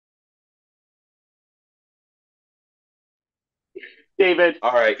David.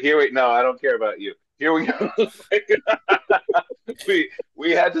 All right, here we no, I don't care about you. Here we go.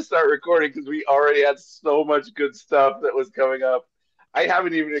 We had to start recording because we already had so much good stuff that was coming up. I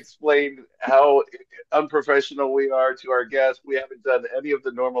haven't even explained how unprofessional we are to our guests. We haven't done any of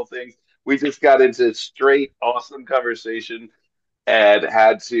the normal things. We just got into straight awesome conversation and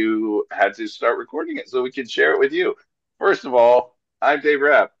had to start recording it so we can share it with you. First of all, I'm Dave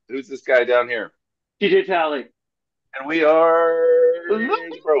Rapp. Who's this guy down here? DJ Tally. And we are The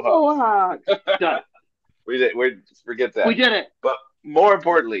the Brohawks. Brohawks. Done. We forget We that. did it. But more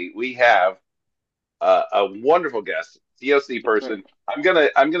importantly, we have a wonderful guest, TOC That's right. person. I'm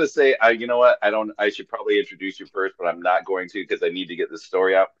gonna say, you know what? I should probably introduce you first, but I'm not going to because I need to get this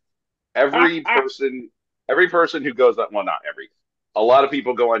story out. Every person, every person who goes up, well, not every, a lot of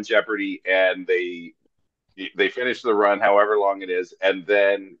people go on Jeopardy and they finish the run, however long it is, and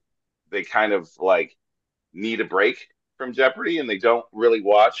then they kind of like need a break from Jeopardy and they don't really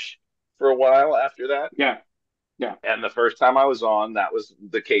watch for a while after that. Yeah. Yeah. And the first time I was on, that was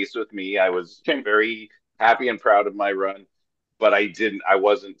the case with me. I was Okay. very happy and proud of my run, but I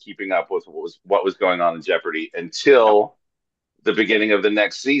wasn't keeping up with what was going on in Jeopardy until the beginning of the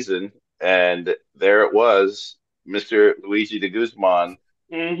next season. And there it was, Mr. Luigi De Guzman.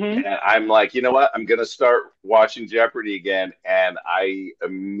 Mm-hmm. And I'm like, you know what? I'm gonna start watching Jeopardy again. And I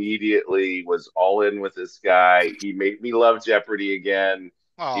immediately was all in with this guy. He made me love Jeopardy again.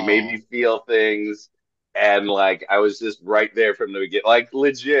 He made Oh, me feel things. And like I was just right there from the beginning. Like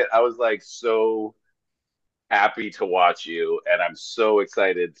legit, I was like so happy to watch you. And I'm so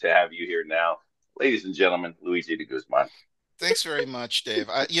excited to have you here now. Ladies and gentlemen, Luigi de Guzman. thanks very much, Dave.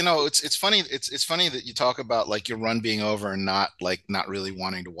 It's funny. It's funny that you talk about like your run being over and not really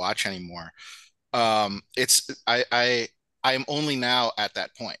wanting to watch anymore. It's I am only now at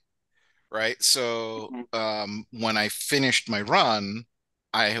that point, right? So Mm-hmm. when I finished my run,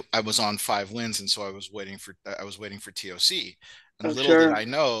 I was on 5 wins, and so I was waiting for TOC. And Oh, little did sure. I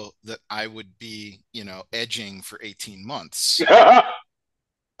know that I would be, edging for 18 months. Yeah,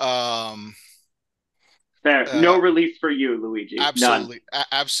 Um, Fair. No uh, release for you, Luigi. None.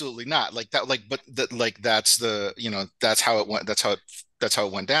 absolutely not like that, but that, like, that's that's how it went, that's how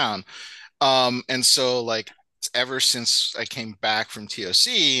it went down. And so, like, ever since I came back from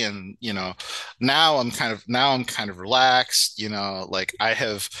TOC, and now I'm kind of relaxed, like I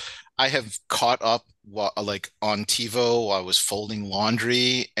have caught up like on TiVo while I was folding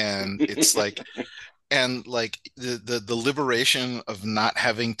laundry, and it's like, and like the liberation of not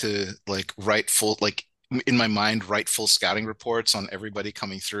having to like write full, like, in my mind, write full scouting reports on everybody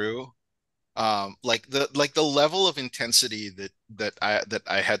coming through. Like the level of intensity that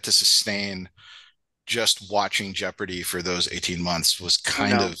I had to sustain just watching Jeopardy for those 18 months Oh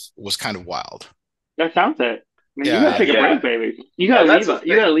no. was kind of wild. That sounds it. I mean, you Yeah, gotta yeah, take a yeah. yeah. break, baby. You gotta And that's leave the it.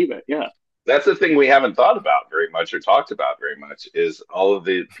 You thing. gotta leave it. Yeah. That's the thing we haven't thought about very much or talked about very much is all of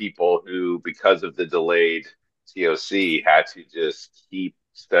the people who, because of the delayed TOC, had to just keep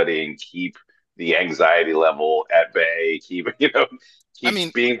studying, keep the anxiety level at bay, keep I keep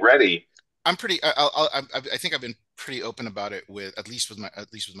mean, being ready. I'm pretty. I think I've been pretty open about it with at least with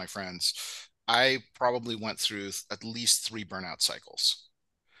my friends. I probably went through at least three burnout cycles,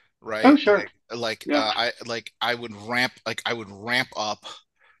 Oh, right? sure. Yeah. I would ramp up.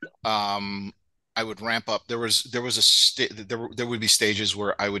 Um, I would ramp up. There was a there would be stages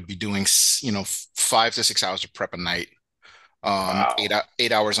where I would be doing 5 to 6 hours of prep a night. Wow.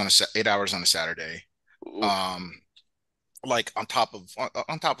 8 hours on a Saturday. Oof. Um, like on top of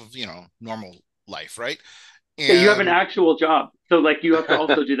normal life, right? Yeah, you have an And actual job. So like you have to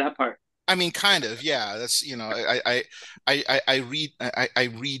also do that part. I mean, kind of, yeah. That's I read, I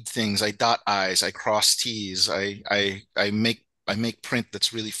read things. I dot I's, I cross T's. I make print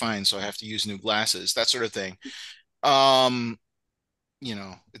that's really fine, so I have to use new glasses, that sort of thing. Um,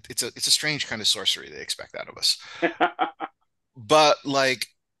 it's a strange kind of sorcery they expect out of us. But like,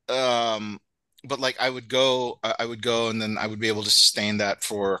 um, I would go, and then I would be able to sustain that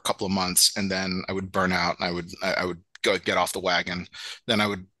for a couple of months, and then I would burn out, and I would go get off the wagon. Then I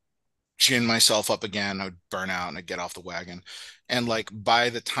would gin myself up again. I would burn out and I'd get off the wagon. And like by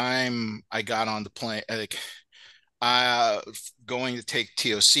the time I got on the plane, like uh going to take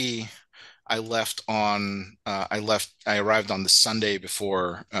TOC, I arrived on the Sunday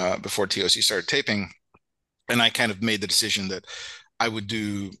before TOC started taping. And I kind of made the decision that I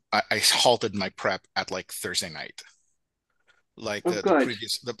halted my prep at like Thursday night. Like Oh, good.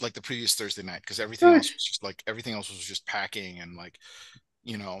 the previous Thursday night, because Good. everything else was just packing, and like,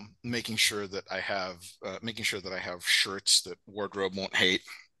 making sure that I have shirts that wardrobe won't hate.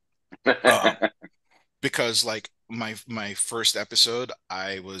 Um, because like my first episode,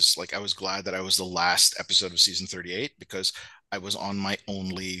 I was glad that I was the last episode of season 38 because I was on my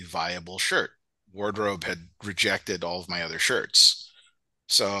only viable shirt. Wardrobe had rejected all of my other shirts.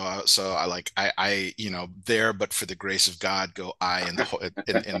 So there, but for the grace of God, go I in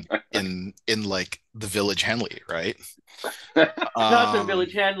the in like the Village Henley, right? Not the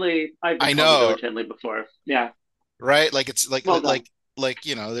Village Henley. I've been I called the know, Village Henley before. Yeah. right? Like it's Well done.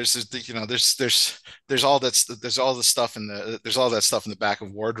 there's there's all the stuff in there's all that stuff in the back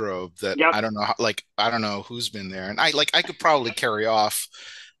of wardrobe that Yep. I don't know I don't know who's been there, and I could probably carry off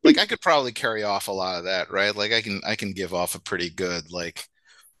a lot of that, right? Like I can give off a pretty good like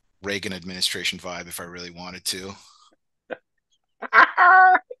Reagan administration vibe if I really wanted to.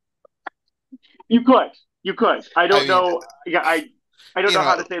 You could. You could. I don't I mean, know. Yeah, I don't know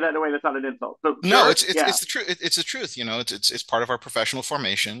how to say that in a way that's not an insult. So no, sure, it's the truth. It's the truth. It's part of our professional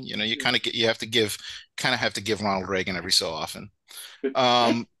formation. You you have to give Ronald Reagan every so often.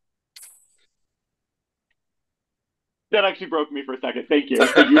 Um, that actually broke me for a second. Thank you.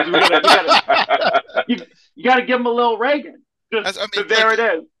 You gotta give him a little Reagan. Just I mean, there it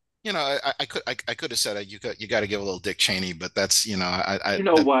is. I could have said you got to give a little Dick Cheney, but that's You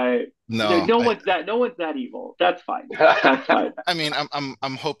know what? no, no one's that evil. That's fine. That's fine. I mean,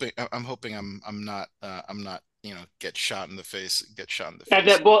 I'm hoping I'm not get shot in the face. And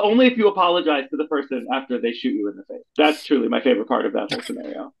that, well, only if you apologize to the person after they shoot you in the face. That's truly my favorite part of that whole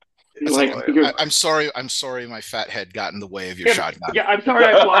scenario. I'm sorry my fat head got in the way of your shotgun. Yeah, I'm sorry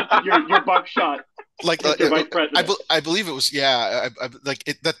I blocked your buckshot. Like Vice President. I believe it was that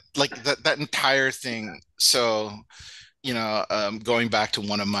entire thing. So going back to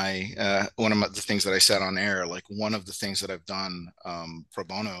one of the things that I said on air, like one of the things that I've done pro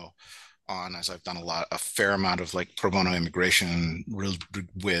bono on, as I've done a fair amount of like pro bono immigration with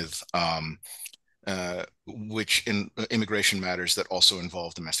which in immigration matters that also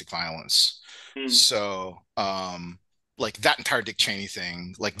involve domestic violence. So like that entire Dick Cheney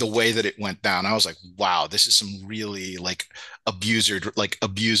thing, like the way that it went down, I was like, wow, this is some really like abuser like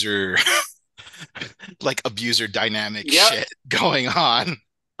abuser dynamic shit going on.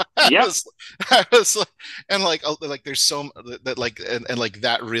 Yeah. I was like, and like there's so that like and like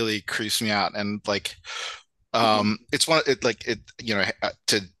that really creeps me out, and like it's one it like it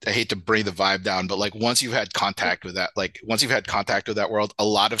I hate to bring the vibe down, but like once you've had contact with that world, a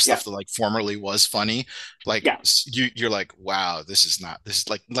lot of stuff that like formerly was funny, like you're like, wow, this is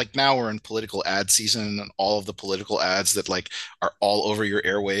like now we're in political ad season, and all of the political ads that like are all over your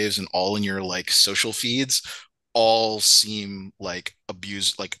airwaves and all in your like social feeds all seem like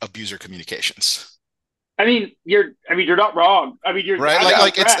abuser communications. I mean, you're not wrong. I mean, you're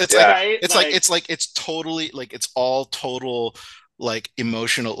right. It's totally like it's all total like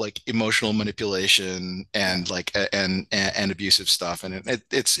emotional manipulation and like and abusive stuff, and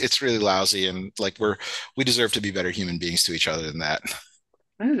it's really lousy, and like we deserve to be better human beings to each other than that.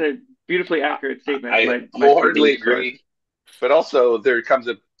 That is a beautifully accurate statement. I wholeheartedly agree, but also there comes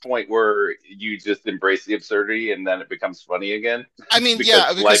a point where you just embrace the absurdity and then it becomes funny again. I mean,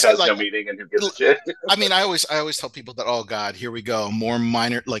 because life has no meaning and who gives a shit. I mean, I always tell people that, oh God, here we go, more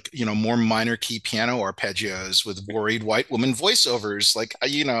minor key piano arpeggios with worried white woman voiceovers. Like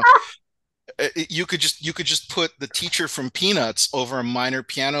you could just put the teacher from Peanuts over a minor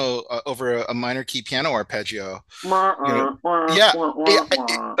key piano arpeggio. Right,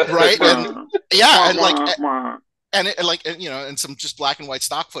 and some just black and white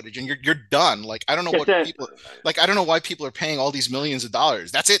stock footage, and you're done. Like I don't know why people are paying all these millions of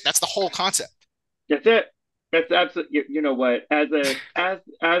dollars. That's it. That's the whole concept. That's it. That's absolutely. You know what? As a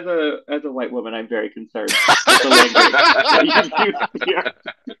white woman, I'm very concerned with the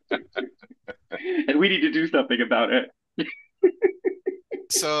language. And we need to do something about it.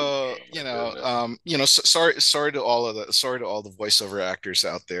 So sorry to all the voiceover actors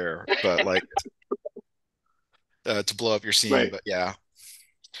out there, but like. To blow up your scene, right. But yeah.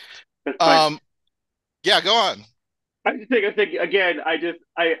 Yeah, go on. I think again.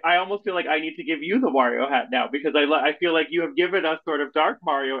 I almost feel like I need to give you the Wario hat now, because I feel like you have given us sort of dark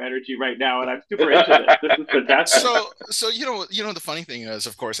Mario energy right now, and I'm super into this. This is fantastic. So the funny thing is,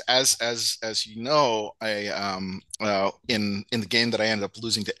 of course, as you know, I in the game that I ended up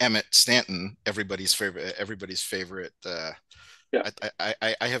losing to Emmett Stanton, everybody's favorite. Yeah.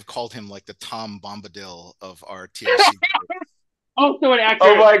 I have called him like the Tom Bombadil of our TLC group. Also an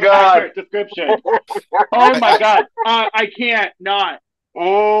accurate description. Oh my God. I can't not.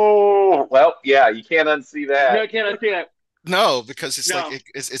 Oh, well, yeah, you can't unsee that. No, I can't unsee that. No, because it's like No.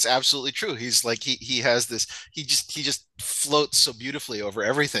 it's absolutely true. He's like he has this he just floats so beautifully over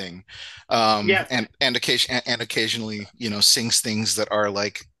everything, Yes. and occasionally sings things that are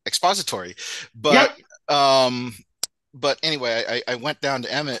like expository, but Yep. um but anyway, I went down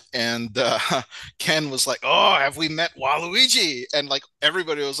to Emmett, and Ken was like, "Oh, have we met Waluigi?" And like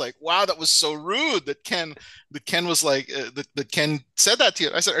everybody was like, "Wow, that was so rude that Ken was like that Ken said that to you."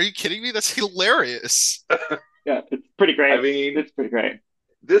 I said, "Are you kidding me? That's hilarious." Yeah. It's pretty I great. mean, It's pretty great.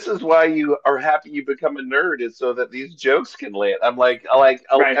 this is why you are happy you become a nerd, is so that these jokes can land.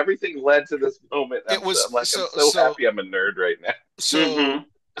 Right. everything led to this moment. It was I'm so happy I'm a nerd right now. so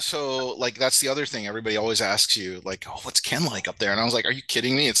Mm-hmm. like that's the other thing. Everybody always asks you like, "Oh, what's Ken like up there?" And I was like, "Are you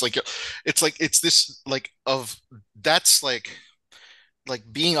kidding me?" It's this like of that's like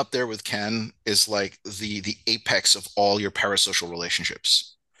being up there with Ken is like the apex of all your parasocial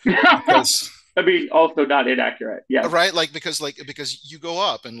relationships because I mean, also not inaccurate. Yes. right because you go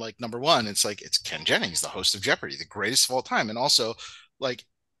up and like number one it's like it's Ken Jennings, the host of Jeopardy, the greatest of all time, and also like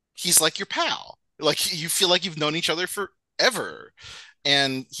he's like your pal, like you feel like you've known each other forever,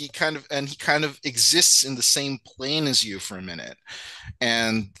 and he kind of exists in the same plane as you for a minute.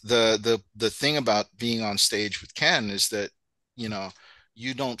 And the thing about being on stage with Ken is that you know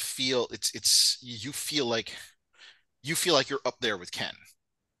you don't feel it's you feel like you're up there with Ken.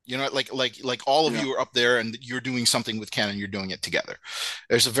 Like all of Yeah. you are up there and you're doing something with Ken and you're doing it together.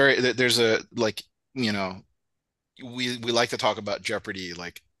 There's a like we like to talk about Jeopardy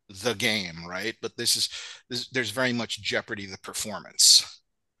like the game, right? But there's very much Jeopardy the performance,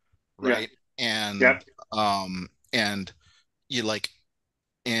 Yeah. right? And Yep. and you like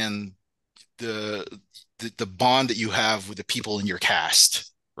and the the bond that you have with the people in your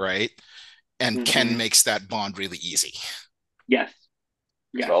cast, right? And Ken Mm-hmm. makes that bond really easy. Yes.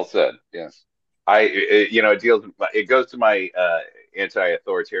 Yes. Well said. Yes. It goes to my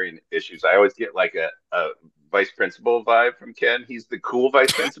anti-authoritarian issues. I always get like a vice principal vibe from Ken. He's the cool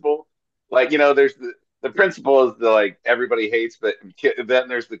vice principal. Like, there's the principal is the like everybody hates, but then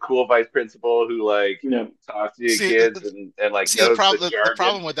there's the cool vice principal who like No. talks to your See, kids and like see, knows the the jargon.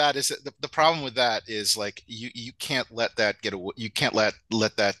 problem with that is that the problem with that is like you can't let that get away. You can't let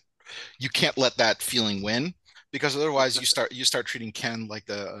that you can't let that feeling win, because otherwise you start treating Ken like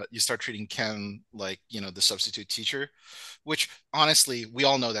the substitute teacher, which honestly we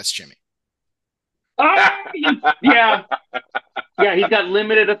all know that's Jimmy. Yeah. Yeah. He's got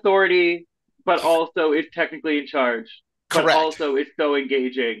limited authority, but also is technically in charge, but Correct. also is so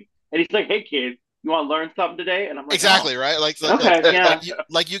engaging. And he's like, "Hey, kids, you want to learn something today?" And I'm like, "Oh, Exactly, right? okay. Yeah."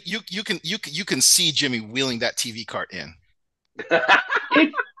 You can see Jimmy wheeling that TV cart in.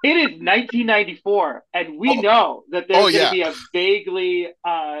 It is 1994, and we Oh, know that oh there's going to yeah. be a vaguely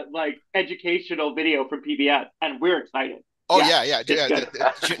like educational video from PBS, and we're excited. Oh Yeah, yeah, yeah, it's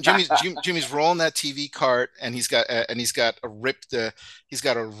yeah. good. Jimmy's rolling that TV cart, and he's got a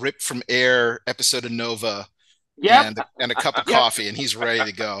rip from Air episode of Nova, Yep, and a cup of yep. coffee, and he's ready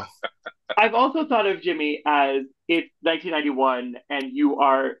to go. I've also thought of Jimmy as it's 1991 and you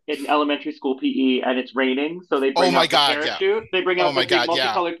are in elementary school PE and it's raining, so they Oh bring my out the God, yeah. parachute. They bring Oh out the my big God,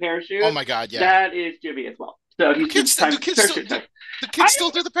 yeah. multicolored Oh parachute. my God, yeah. That is Jimmy as well. So Do he's kids just still do time kids still parachute do, time. do I kids still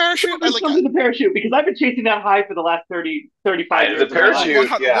do the parachute? children still do the parachute because I've been chasing that high for the last 35 The years of my life.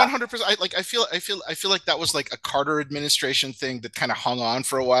 parachute, yeah. 100%. I feel like that was like a Carter administration thing that kind of hung on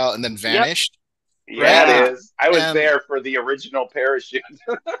for a while and then Yep. vanished, Yeah, right? it Yeah. is. I was And there for the original parachute.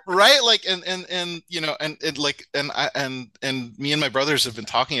 right, like and like and me and my brothers have been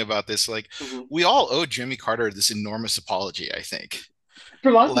talking about this. Like Mm-hmm. we all owe Jimmy Carter this enormous apology, I think.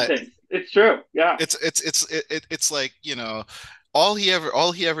 For lots of Like things. It's true. Yeah. it's like all he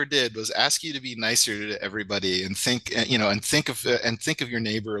ever did was ask you to be nicer to everybody and think of your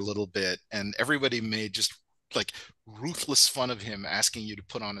neighbor a little bit, and everybody made just like ruthless fun of him asking you to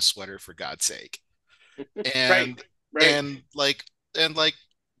put on a sweater for God's sake. Right. and Right. and like and like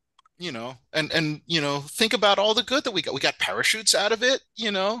think about all the good that we got parachutes out of it.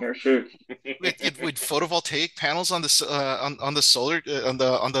 Parachute. We'd photovoltaic panels on on the solar on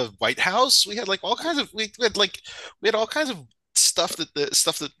the White House. We had like all kinds of we had all kinds of stuff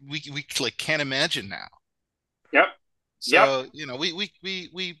that we like can't imagine now. Yep. Yep. So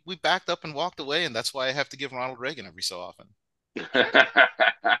we backed up and walked away, and that's why I have to give Ronald Reagan every so often.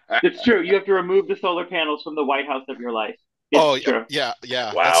 It's true. You have to remove the solar panels from the White House of your life. Oh It's true. yeah.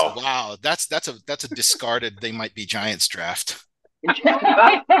 Wow. That's a discarded They Might Be Giants draft.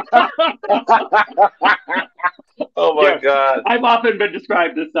 Oh my Yeah, God. I've often been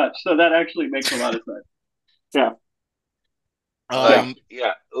described as such, so that actually makes a lot of sense. Yeah. Yeah. Um,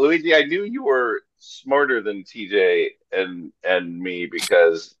 Yeah, Luigi, I knew you were smarter than TJ and me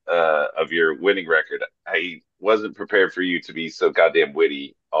because of your winning record. I wasn't prepared for you to be so goddamn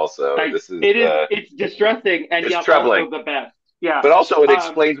witty. Also, this is it's distressing and it's yet troubling. also the best. Yeah. But also, it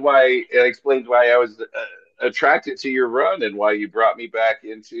explains why I was attracted to your run and why you brought me back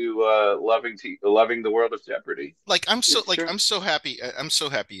into loving the world of Jeopardy. It's true. I'm so happy. I'm so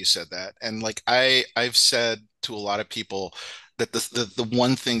happy you said that. And like I've said to a lot of people that the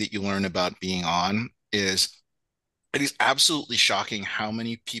one thing that you learn about being on is it is absolutely shocking how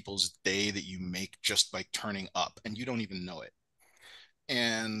many people's day that you make just by turning up and you don't even know it.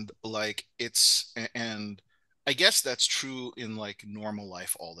 And like and I guess that's true in like normal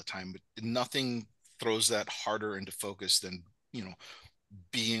life all the time, but nothing throws that harder into focus than, you know,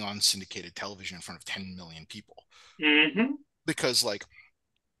 being on syndicated television in front of 10 million people. Mm-hmm. Because like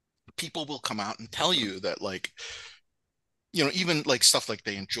people will come out and tell you that like, you know, even like stuff like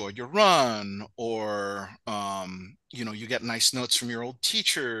they enjoyed your run, or you know, you get nice notes from your old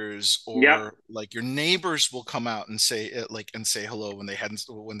teachers, Yep. or like your neighbors will come out and say and say hello when they hadn't,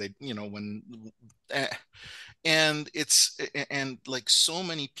 when they, you know, when eh, and it's and like so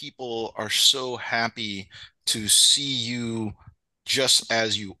many people are so happy to see you just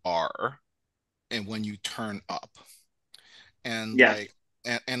as you are and when you turn up. And Yes.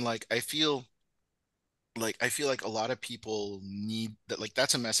 like and like I feel like a lot of people need that, like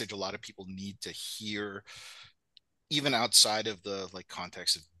that's a message a lot of people need to hear, even outside of the like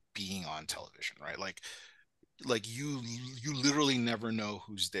context of being on television, right? Like you literally never know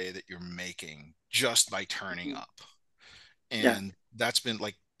whose day that you're making just by turning up. Yeah. And that's been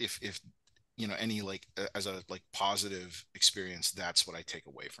like, if you know, any like as a like positive experience, that's what I take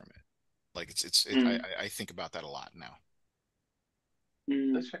away from it. Like Mm. I think about that a lot now.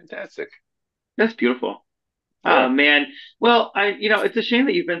 Mm. That's fantastic. That's beautiful. Yeah. Oh man. Well, it's a shame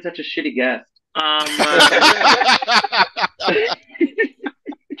that you've been such a shitty guest.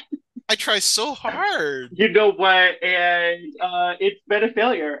 I try so hard. You know what? And it's been a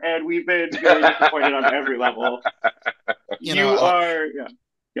failure, and we've been very disappointed on every level. You know, You are, yeah,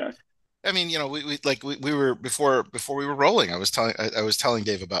 yeah, I mean, you know, we were before we were rolling. I was telling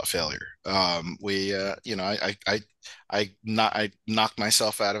Dave about failure. We you know, I knocked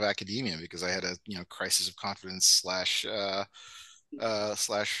myself out of academia because I had a, you know, crisis of confidence slash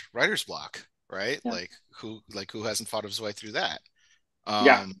writer's block, right? yeah, Who hasn't fought his way through that?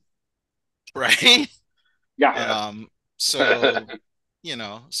 yeah, Um, right? yeah. Yeah. Um, so you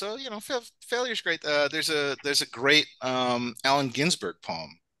know, failure's great. There's a great Allen Ginsberg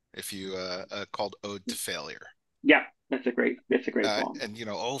poem, if you called "Ode to Failure." Yeah. That's a great poem. And you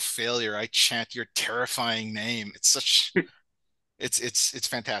know, oh failure, I chant your terrifying name. It's such it's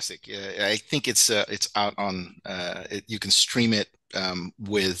fantastic. I think it's out on you can stream it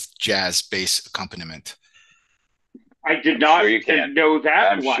with jazz bass accompaniment. I did I'm sure not you can. know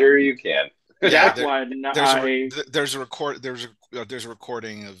that I'm sure one. you can. Yeah, That one, there's a record there's a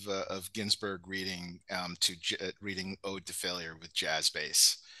recording of Ginsberg reading reading Ode to Failure with jazz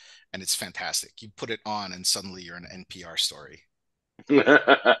bass, and it's fantastic. You put it on, and suddenly you're an NPR story.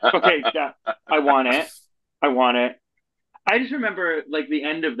 okay, yeah, I want it. I want it. I just remember like the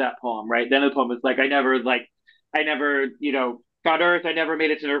end of that poem, right? The end of the poem was like, I never, found Earth. I never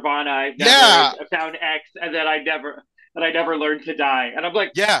made it to Nirvana. I've never Yeah, found X, and then I never learned to die. And I'm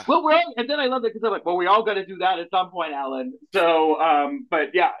like, yeah, well, and then I love it because I'm like, well, we all got to do that at some point, Alan. So, but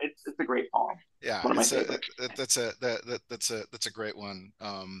yeah, it's a great poem. It's yeah. one of my It's a favorites. that's a great one.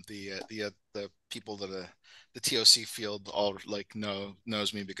 The people that the TOC field all like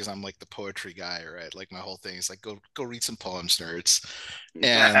knows me because I'm like the poetry guy, right? Like my whole thing is like go read some poems, nerds.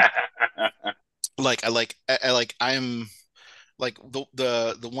 And like I like I'm like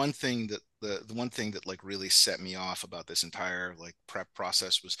the one thing that the one thing that like really set me off about this entire like prep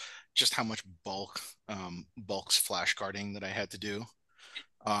process was just how much bulks flashcarding that I had to do.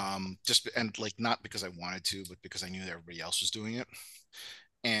 Just and like not because I wanted to, but because I knew that everybody else was doing it.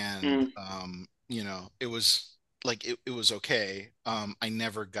 And Mm. you know, it was like it was okay. I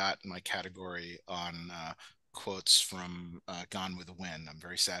never got my category on quotes from Gone with the Wind. I'm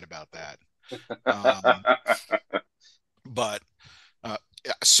very sad about that. Um, but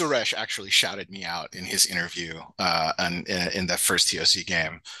Suresh actually shouted me out in his interview and in that first TOC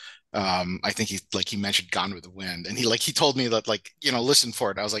game. I think he mentioned Gone with the Wind, and he told me that, like, you know, listen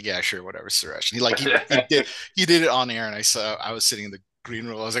for it. I was like, yeah, sure, whatever, Suresh. And he did it on air, and I was sitting in the green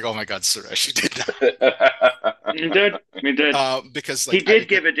room. I was like, oh my god, Suresh, you did that. He did. He did. Because He like did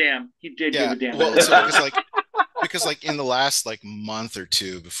give a damn. He did give yeah, a damn. well, so because like because like in the last like month or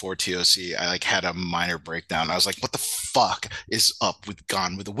two before TOC, I like had a minor breakdown. I was like, what the fuck is up with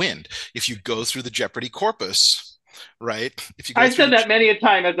Gone with the Wind? If you go through the Jeopardy corpus, right? If you go I've through said that many a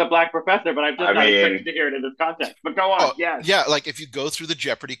time as a black professor, but I'm just I not expected mean, to hear it in this context. But go on. oh Yes. yeah, like if you go through the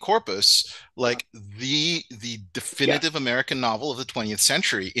Jeopardy corpus, like the Yes. definitive American novel of the 20th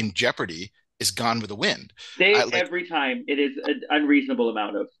century in Jeopardy is Gone with the Wind. I They like every time it is an unreasonable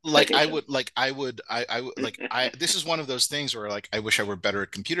amount of citations. I would like I this is one of those things where like I wish I were better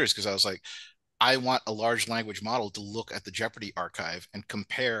at computers because I was like I want a large language model to look at the Jeopardy archive and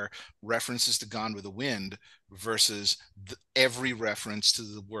compare references to Gone with the Wind versus every reference to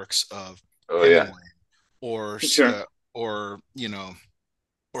the works of oh yeah, Hemingway or Sure. or you know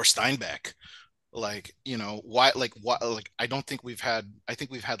or Steinbeck. Like like I don't think I think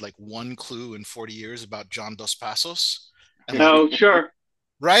we've had like one clue in 40 years about John Dos Passos, and like Oh, sure.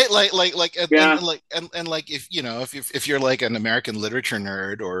 right Yeah. and like if if you're like an American literature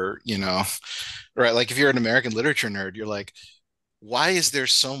nerd or right, like if you're an American literature nerd, you're like, why is there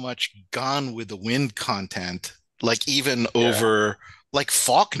so much Gone with the Wind content, like even yeah, over like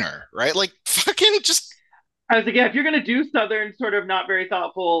Faulkner, right? Like fucking just I was like, yeah, if you're gonna do Southern sort of not very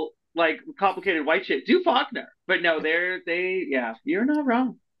thoughtful, like complicated white shit, do Faulkner. But no, yeah, you're not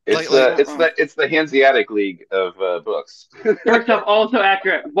wrong. like You're like not wrong. it's the Hanseatic League of books. First off, also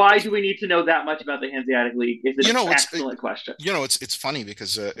accurate. Why do we need to know that much about the Hanseatic League? Is an you know it's excellent question. it's funny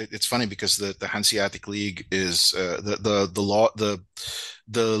because it's funny because the Hanseatic League is the law the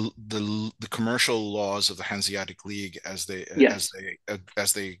commercial laws of the Hanseatic League Yes.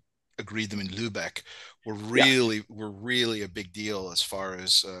 as they agreed them in Lubeck Yeah. were really a big deal as far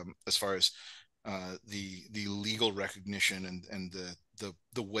as the legal recognition and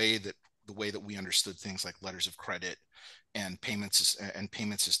the way that we understood things like letters of credit and payment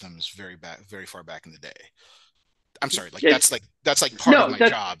systems very far back in the day. I'm sorry, It's that's like part of no, my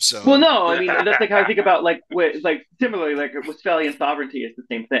that's job. So well, no. I mean, that's like how I think about like similarly, like Westphalian sovereignty is the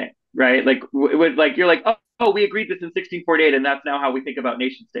same thing, right? Like it was like you're like, oh, we agreed this in 1648, and that's now how we think about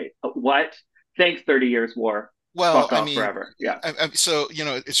nation states. What? Thanks, 30 Years War. well, Fuck I off mean, forever. Yeah. so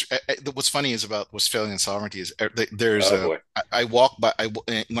it's what's funny is about Westphalian sovereignty is there's Oh a boy, I walk by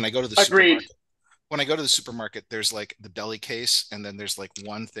when I go to the Agreed. supermarket there's like the deli case, and then there's like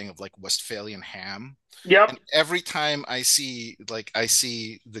one thing of like Westphalian ham. Yep. And every time I see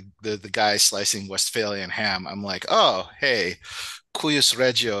the guy slicing Westphalian ham, I'm like, oh hey, cuyus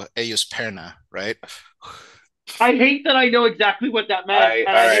regio eius perna, right? I hate that I know exactly what that meant, and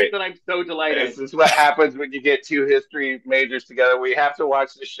all I right. hate that I'm so delighted. This is what happens when you get two history majors together. We have to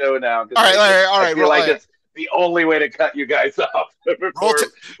watch the show now because All I right, feel like it's the only way to cut you guys off roll,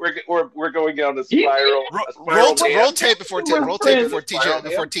 before we're going down a He spiral, a roll, spiral dance. roll tape reference.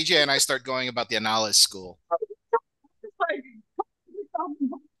 before TJ and I start going about the Annales school.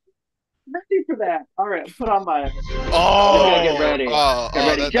 Ready for that. All right, put on my. I gotta get Oh, ready. Get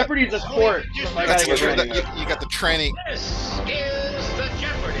ready. that Jeopardy's a sport, so I gotta get ready. you got the training. This is the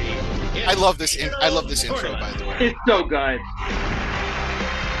Jeopardy! I love this intro, by the way. It's so good.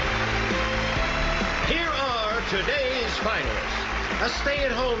 Here are today's finalists. A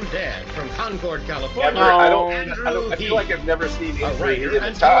stay-at-home dad from Concord, California. I feel like I've never seen A Andrew writer He in a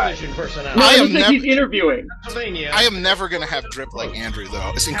and tie. television personality. No, I it am looks like never- he's interviewing. Pennsylvania. I am never gonna have drip like Andrew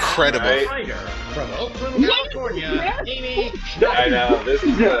though. It's incredible. Right. Writer from Oakland, California. Yes. Amy I Schneider. know this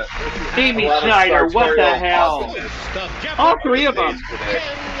is Amy a lot of Schneider, what the sartorial hell? awesomeness All three of them. today.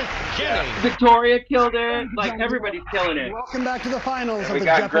 Ken Jennings. Victoria killed it. Like everybody's killing it. Welcome back to the finals And we of the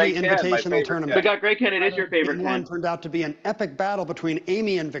got Jeopardy Greg Ken, my Invitational favorite Tournament. But got Greg Ken, it is your favorite Game one Ken. turned out to be an epic battle between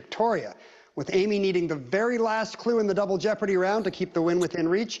Amy and Victoria, with Amy needing the very last clue in the double Jeopardy round to keep the win within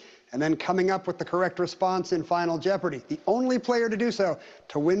reach, and then coming up with the correct response in Final Jeopardy. The only player to do so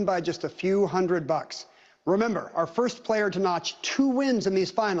to win by just a few $100. Remember, our first player to notch 2 wins in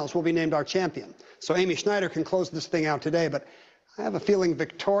these finals will be named our champion. So Amy Schneider can close this thing out today, but I have a feeling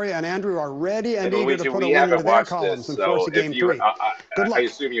Victoria and Andrew are ready and eager to put a win into their columns and force a game 3. Good luck. I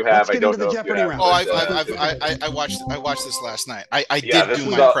assume you have. Let's I get don't into know the if you Jeopardy have. round. Oh, I watched this last night. I Yeah, did this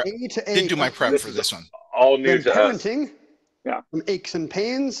do is my all- prep. Did do my prep This for is this one. all new Then to us. parenting, Yeah. from aches and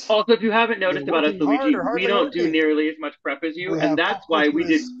pains. Also, if you haven't noticed You're about us, working hard Luigi, or we hardly don't do working? nearly as much prep as you, We and have that's pop why we culture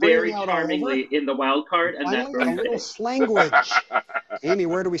did very screaming out all charmingly over. in the wild card and that Finally, a little slanguage. Amy,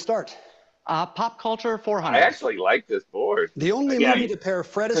 where do we start? Pop culture 400. I actually like this board. The only Yeah. movie to pair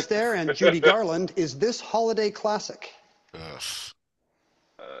Fred Astaire and Judy Garland is this holiday classic. Ugh.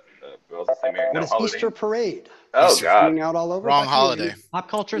 Girls that say Mary, What no is holiday. Easter Parade? Oh Easter- God. Screaming out all over. Wrong Back to you, holiday. Amy. Pop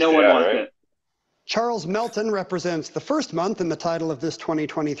culture. No one Yeah, wants right. it. Charles Melton represents the first month in the title of this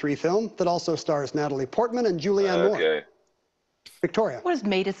 2023 film that also stars Natalie Portman and Julianne Moore. Okay. Victoria. What is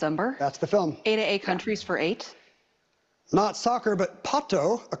May December? That's the film. A to A countries for 8. Not soccer, but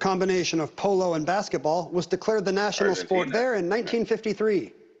pato, a combination of polo and basketball, was declared the national sport there in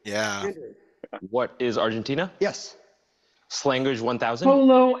 1953. Yeah. What is Argentina? Yes. Slanguage 1000?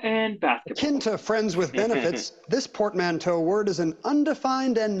 Polo and basketball. Akin to friends with benefits, this portmanteau word is an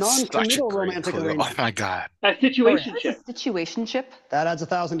undefined and non-committal romantic arrangement. Oh my God. A situationship. Situationship. That adds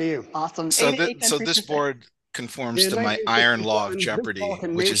 1,000 to you. Awesome. So, A to A so countries this for board conforms In to my iron law of 1951, Jeopardy,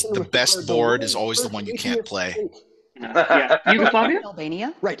 Westphalian which is nation the was best declared the board is world's always the first one you can't atheist play. state. Yeah. Yugoslavia? 6.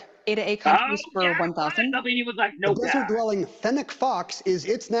 Albania. Right. A to A countries for yeah. 1,000. Albania was like, The no. desert-dwelling fennec fox is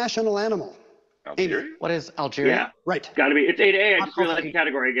its national animal. Algeria? What is Algeria? Yeah. Right. Gotta be. It's A to A. I just realized the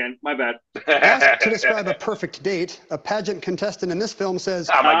category again. My bad. Asked to describe a perfect date, a pageant contestant in this film says,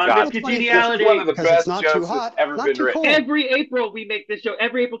 Oh my God. the This congeniality. is one of the because it's best not jokes too that's hot, ever not been too written. cold. Every April we make this show.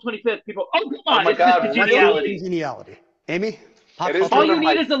 Every April 25th, people. Oh come on! my It's God, just really? congeniality. Congeniality. Amy? It is All one you of need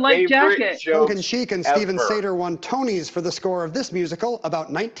my is a light favorite jacket. jokes Duncan Sheik and Steven ever. Sater won Tonys for the score of this musical about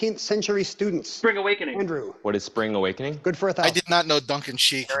 19th century students. Spring Awakening. Andrew, What is Spring Awakening? good for I 1,000. did not know Duncan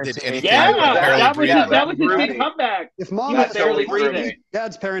Sheik did anything Yeah, but barely that was breathing. that was his Really? big comeback. If mom He was has barely something to breathing. eat,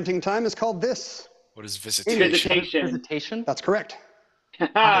 dad's parenting time is called this. What is visitation? Visitation. Visitation. That's correct.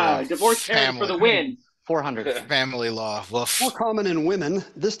 Divorce parents for the Family. win. 400. Family law. Woof. More common in women,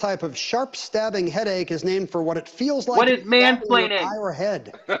 this type of sharp stabbing headache is named for what it feels like. What is stabbing your mansplaining? eye or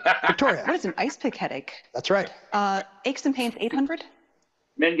head. Victoria. What is an ice pick headache? That's right. Aches and pains 800.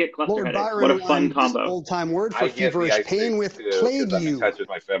 Men get cluster Lord headaches. Byron What a fun rhymed this combo. old-time word for I get the feverish ice pain cream, with too, 'cause plague I'm in you. touch with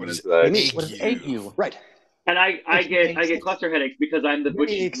my feminine What is side. Amy? What is ague? Right. And I get cluster headaches because I'm the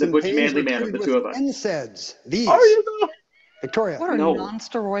Many aches the and butch pains manly are man of treated the two of with us. NSAIDs. These. Are you though? Victoria. What are No.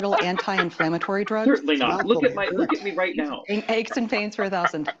 non-steroidal anti-inflammatory drugs? Certainly not. Not Look at fully look correct. at me right now. Aches and pains for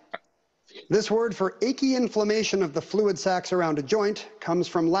 1,000. This word for achy inflammation of the fluid sacs around a joint comes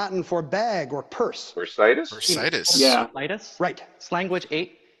from Latin for bag or purse. Bursitis? Bursitis. Yeah. Litis. Right. Slanguage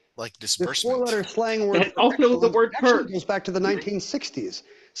 8. Like This disbursement. four-letter slang word And for also the excellent word actually purse. goes back to the 1960s.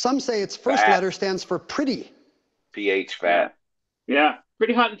 Some say its first Fat. letter stands for pretty. pH fat. Yeah.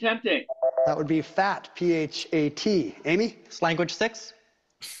 Pretty hot and tempting. That would be fat, P-H-A-T. Amy? Slanguage 6.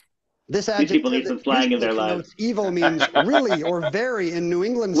 This These adjective people need some that slang in their usually lives. connotes evil means really or very in New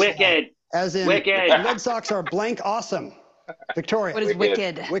England slang, Wicked. as in Wicked. the Red Sox are blank awesome. Victoria. What is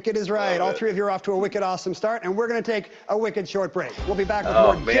Wicked. wicked? Wicked is right. Love All it. three of you are off to a wicked awesome start, and we're going to take a wicked short break. We'll be back with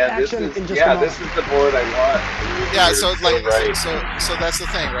Oh more man, this action is in just a moment. this is the board I want. Yeah, You're so like right. so that's the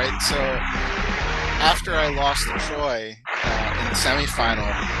thing, right? So after I lost to Troy in the semifinal,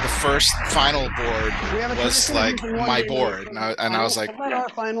 the first final board We have a was tradition like of using one my game board, of and I was like, let our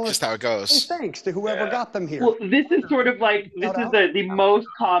finalists just how it say goes. thanks to whoever Yeah. got them here. Well, this is sort of like this is the most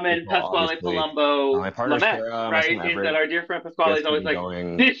common Well, Pasquale obviously, Palumbo my partner's lament, Sarah, my right? son Is Everett. that our dear friend Pasquale is Yes, always been like,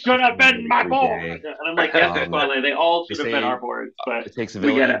 going this should have been my every board. day. And I'm like, yes, Pasquale, they all should have They been say our boards, but It takes a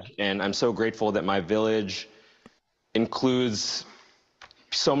we get it. village, and I'm so grateful that my village includes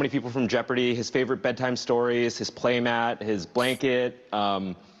so many people from Jeopardy, his favorite bedtime stories, his playmat, his blanket,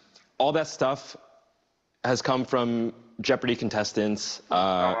 all that stuff has come from Jeopardy contestants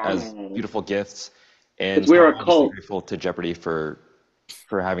as beautiful gifts. And We're so a I'm cult. just grateful to Jeopardy for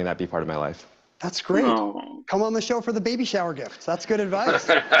having that be part of my life. That's great. Oh. Come on the show for the baby shower gifts. That's good advice.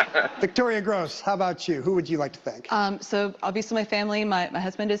 Victoria Groce, how about you? Who would you like to thank? So obviously my family, my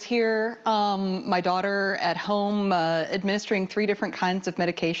husband is here. My daughter at home administering 3 different kinds of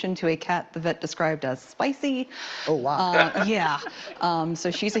medication to a cat the vet described as spicy. Oh, wow. Yeah. So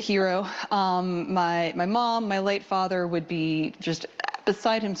she's a hero. My mom, my late father would be just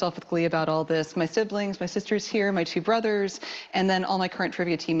beside himself with glee about all this. My siblings, my sister's here, my 2 brothers, and then all my current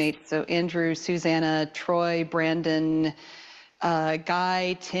trivia teammates. So Andrew, Susanna, Troy, Brandon,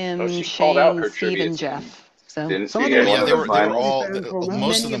 Guy, Tim, Oh, she called out her Shane, Steve, trivia and team. Jeff. So Didn't Some she? of them Yeah, One they of were the they were finals? all Fans will know.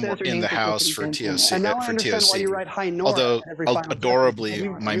 most of Many them of were those are in the names of house for different fans TOC And now I for understand why you TOC. write high Nora Although at every final adorably,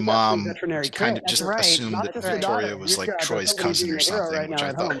 segment. my You've got some mom veterinary kind of credit. just That's right. assumed Not that just the Victoria daughter. was You've like got Troy's somebody cousin being or a hero something, right which now I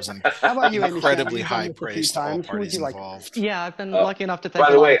at thought home. was an How about you, Amy incredibly Schneider? high You've done praise this a to few all times. Who would parties you like to involved. yeah, I've been lucky enough to thank By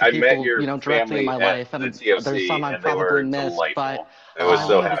a the lot way, of the I people, met your directly in family my at life, the and TOC, there's some I've and they were probably missed, but delightful. I was so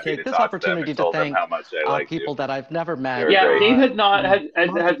I wanted to happy to take this talk to them opportunity and to told them thank how much I liked you. people that I've never met. They were Yeah, great. Dave has not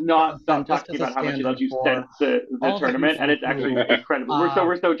Monday not stopped just talking as a about how much he loves you stand-in since the all the tournament, and it's people actually who, incredible.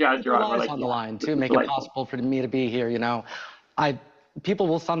 We're so jazzed you're put on. We're lives like, on the yeah, line this to is make it delightful. possible for me to be here. You know, people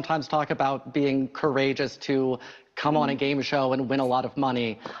will sometimes talk about being courageous to come on a game show and win a lot of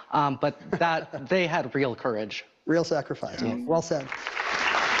money, but that they had real courage. Real sacrifice. Well said.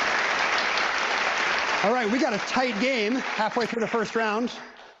 All right, we got a tight game halfway through the first round.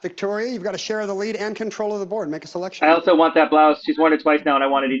 Victoria, you've got a share of the lead and control of the board. Make a selection. I also want that blouse. She's worn it twice now, and I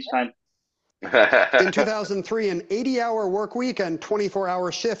want it each time. In 2003, an 80-hour work week and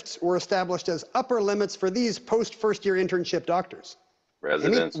 24-hour shifts were established as upper limits for these post-first-year internship doctors.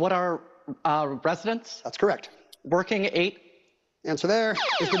 Residents. What are residents? That's correct. Working 8. Answer there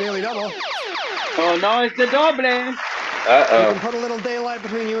is the Daily Double. Oh, no, it's the doble. You Uh-oh. can put a little daylight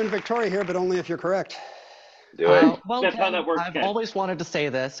between you and Victoria here, but only if you're correct. Do it. Well, That's how Ken, that works, I've Ken. always wanted to say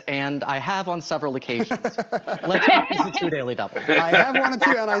this, and I have on several occasions. Let's make this a 2 daily double. I have wanted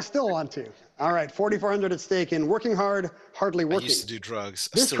to, and I still want to. All right, 4,400 at stake in Working Hard, Hardly I Working. used to do drugs.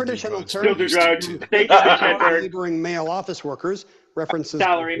 I This still do traditional drugs. term Still do I used to drugs. too. Thank you, Richard. laboring male office workers references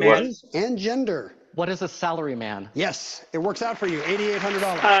Salary both man. race and gender. What is a salary man? Yes, it works out for you.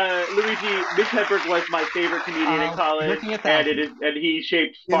 $8,800. Luigi, Mitch Hedberg was my favorite comedian in college, looking at that. and he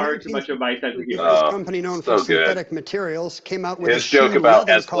shaped far too much of my sense of humor. This company known so for good. synthetic materials came out with His a joke shoe about leather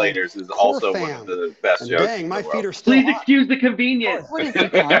called escalators is also one of the best And jokes. dang, in my the world. feet are still Please hot. excuse the convenience. What is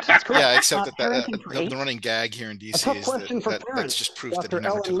it called? Yeah, except that parenting for the eight? running gag here in A DC tough is question for that parents. that's just proof that Dr. he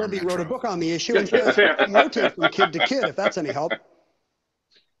never Ellen took our Libby wrote a metro. book on the issue and says, rotate from kid to kid, if that's any help.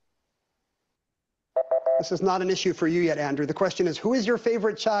 This is not an issue for you yet, Andrew. The question is, who is your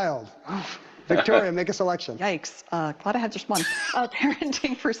favorite child? Victoria, make a selection. Yikes. Glad I had just one.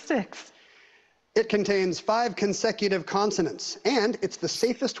 Parenting for 6. It contains 5 consecutive consonants, and it's the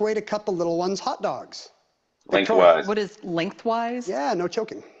safest way to cut the little one's hot dogs. Lengthwise. What is lengthwise? Yeah, no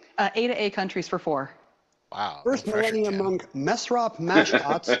choking. A to A countries for 4. Wow. First no pressure, millennium Ken. monk Mesrop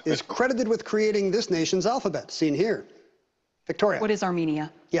Mashtots is credited with creating this nation's alphabet, seen here. Victoria. What is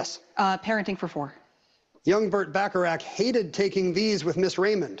Armenia? Yes. Parenting for 4. Young Burt Bacharach hated taking these with Miss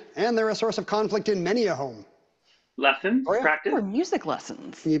Raymond, and they're a source of conflict in many a home. Lessons, Oh, yeah. practice. Or music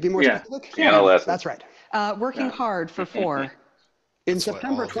lessons. Can you be more Yeah. specific? Piano lessons. That's right. Working hard for 4. In That's why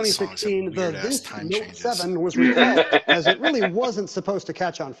September all of his songs have 2016, the weird-ass This time Note changes. 7 was recalled, as it really wasn't supposed to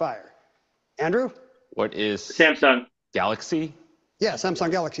catch on fire. Andrew? What is Samsung. Galaxy? Yeah, Samsung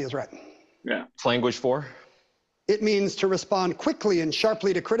Galaxy is right. Yeah. Language 4? It means to respond quickly and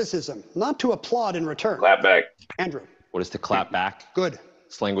sharply to criticism, not to applaud in return. Clap back. Andrew? What is to clap back? Good.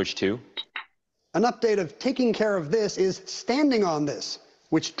 It's language 2. An update of taking care of this is standing on this,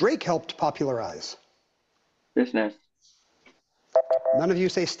 which Drake helped popularize. Business. None of you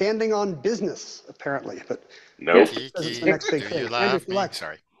say standing on business, apparently, but Nope. it's the next big Do thing. you Andrew, laugh me? select.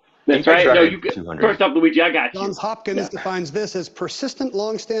 Sorry. That's I right. tried No, you 200. first off, Luigi, I got you. Johns Hopkins defines this as persistent,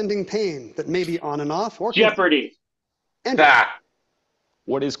 long-standing pain that may be on and off, or Jeopardy. Andrew, Ah,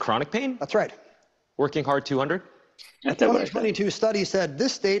 What is chronic pain? that's right. Working hard 200? A That's what I said. 2022 study said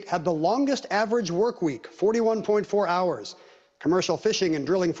this state had the longest average work week, 41.4 hours. Commercial fishing and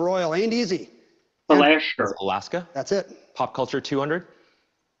drilling for oil ain't easy. Alaska. Alaska? That's it. Pop culture 200?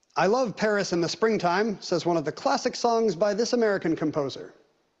 I Love Paris in the Springtime, says one of the classic songs by this American composer.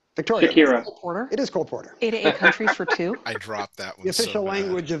 Victoria. Shakira. Porter. It is Cole Porter. A to A countries for 2. I dropped that one. The official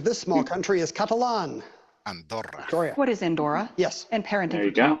language of this small country is Catalan. Andorra. Victoria. What is Andorra? Yes. And parenting There you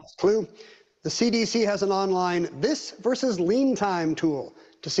for 2. go. Clue. The CDC has an online this versus lean time tool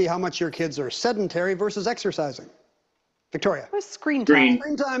to see how much your kids are sedentary versus exercising. Victoria. What is screen Green. time?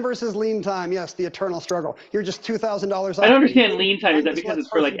 Screen time versus lean time. Yes, the eternal struggle. You're just $2,000 off. I don't understand lean time. Is that because it's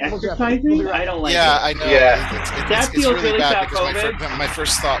for like exercising? I don't like Yeah, it. I know. Yeah. It's feels really really bad sad, because COVID. my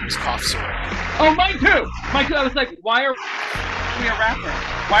first thought was cough syrup. Oh, mine too. Mine too. I was like, why are we a rapper?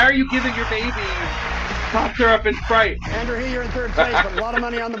 Why are you giving your baby cough syrup and Sprite? Andrew He, you're in third place, but a lot of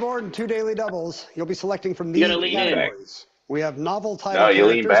money on the board and 2 daily doubles. You'll be selecting from these You gotta lean in. categories. We have novel title No, you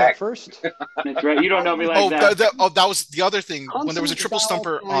lean characters back. at first. That's right. You don't know me like Oh, that. that was the other thing. When there was a triple Consonant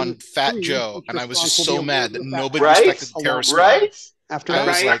stumper vowel on Fat three, Joe, which and I was just response will so be mad that awarded nobody Right? respected the terrorist. Right? After I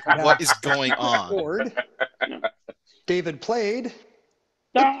was that, like, we have what is going on? Lord. David played.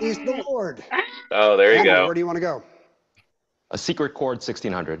 He's the Lord. Oh, there you Andrew, go. where do you want to go? A secret chord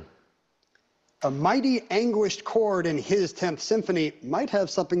 1600. A mighty anguished chord in his 10th symphony might have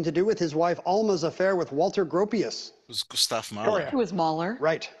something to do with his wife Alma's affair with Walter Gropius. It was Gustav Victoria. Mahler. Who is Mahler?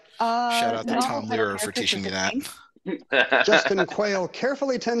 Right. Shout out to novel Tom title Lehrer for characters teaching me for that. 15. Justin Quayle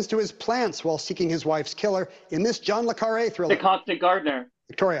carefully tends to his plants while seeking his wife's killer in this John le Carré The thriller. constant gardener.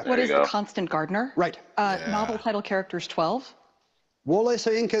 Victoria. What you is go. the constant gardener? Right. Novel title characters 12. Wole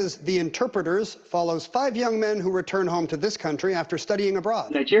Soyinka's The Interpreters follows 5 young men who return home to this country after studying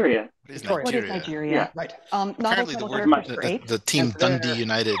abroad. Nigeria. What is Victoria. What is Nigeria? Nigeria? Right. Novel Apparently, the title word characters for 8. the team And there Dundee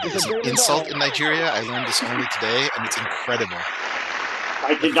United is is a an daily insult double. in Nigeria. I learned this only today, and it's incredible.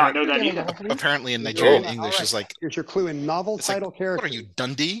 I did not know that either. Apparently in Nigerian All English right. is like, Here's your clue in novel it's like, title character. what are you,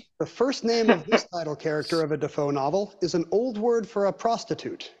 Dundee? The first name of this title character of a Defoe novel is an old word for a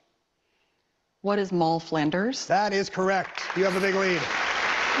prostitute. What is Moll Flanders? That is correct. You have a big lead.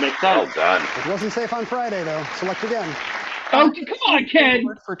 Makes Well sense. done. It wasn't safe on Friday, though. Select again. Oh, come on, Ken.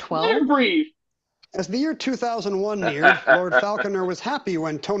 Word for Let 12? her breathe. As the year 2001 neared, Lord Falconer was happy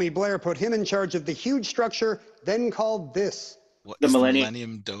when Tony Blair put him in charge of the huge structure then called this. What The is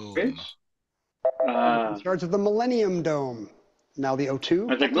Millennium Dome? Bridge? In charge of the Millennium Dome. Now the O2.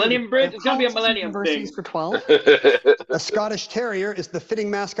 I was like, Millennium Bridge? It's going to be a Millennium Universities thing. for 12? A Scottish Terrier is the fitting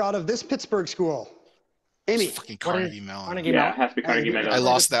mascot of this Pittsburgh school. Amy. It's fucking Carnegie Mellon. Carnegie Yeah, it Mellon? has to be Carnegie Mellon. I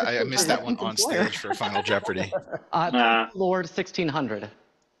lost that. I missed that one on stage for Final Jeopardy. Lord 1600.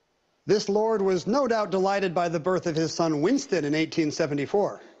 This lord was no doubt delighted by the birth of his son Winston in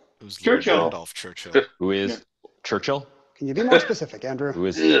 1874. It was Churchill. Lord Randolph Churchill. Who is Churchill? Can you be more specific, Andrew? Who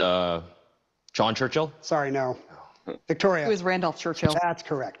is John Churchill? Sorry, no. Victoria. Who is Randolph Churchill? That's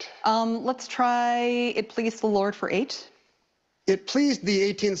correct. Let's try It Pleased the Lord for 8. It pleased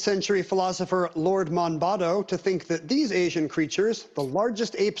the 18th century philosopher Lord Monboddo to think that these Asian creatures, the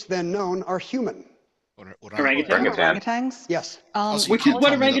largest apes then known, are human. Orangutan. Orangutan. Orangutans? Yes. Which is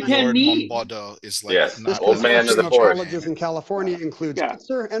what orangutan means. Monboddo is like Yes. not Old man of the of forest. colleges in California includes Yeah.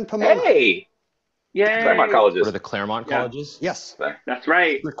 Pitzer and Pomona. Hey! Claremont What are colleges. the Claremont Yeah. colleges? Yes. That's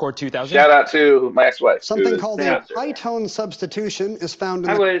right. Record 2000? Shout out to my ex-wife. Something who is called the a master. high tone substitution is found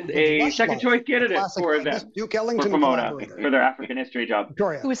in I the was College of a Lush second Life, choice the candidate classic for famous them. Duke For Ellington Pomona, collaborator. for their African history job.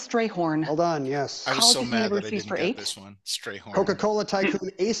 Victoria. Who is Strayhorn? Well done, yes. I was so Colleges and mad that I universities didn't for get 8? this one. Strayhorn. Coca-Cola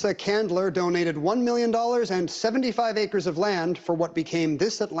tycoon Asa Candler donated $1 million and 75 acres of land for what became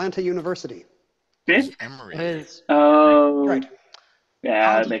this Atlanta University. Fifth? Emory. What is Oh. Right.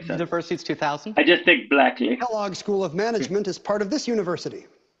 Yeah, that makes sense. Universities 2000? I just think Blackley. Kellogg School of Management is part of this university.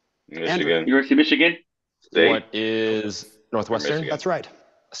 Michigan. University of Michigan. State. What is Northwestern? Michigan. That's right.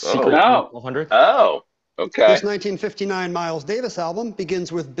 Secret Oh. 1200? Oh, okay. This 1959 Miles Davis album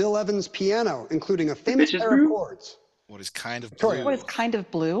begins with Bill Evans' piano, including a famous Bitches pair of Brew? chords. What is kind of Victoria. blue? What is Kind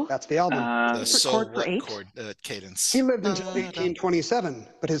of Blue? That's the album. The so Chord for what 8? chord cadence? He lived until 1827,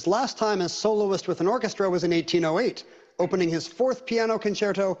 but his last time as soloist with an orchestra was in 1808, opening his fourth piano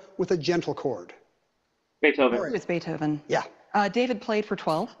concerto with a gentle chord. Beethoven. Who is Beethoven? Yeah. David played for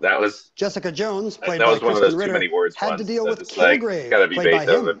 12. That was Jessica Jones, played that by was one of Kristen those too Ritter, many words. had to ones deal that with it's like, Kilgrave, gotta be played by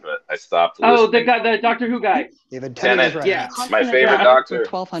Beethoven, him. but I stopped. Oh, listening. the Doctor Who guy. David Tennant Tennant. is right. Yeah. My favorite For doctor.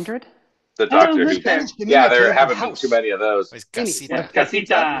 1200. The Doctor Who. Spanish Yeah, there diminutive haven't of been house. too many of those. It's Amy. casita.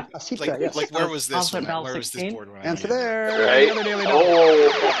 Casita. Casita, yes. Like where was this? Consonant When, vowel where was this 16? board when I Answer needed it? there. Right? Another daily double.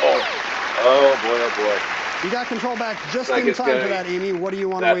 Oh boy, oh boy. You got control back just Like in it's time gonna for be that, Amy. What do you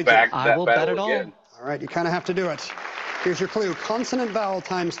want to That wager? back, I that will bet battle it all. again. All right, you kind of have to do it. Here's your clue. Consonant vowel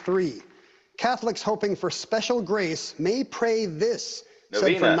times 3. Catholics hoping for special grace may pray this, said for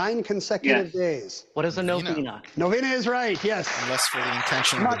Novena. 9 consecutive days. What is a Novena. novena? Novena is right, yes. Unless for the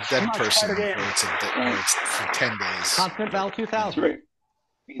intention of a Much, dead much person, better game. where it's for 10 days. Consonant vowel That's 2000. right.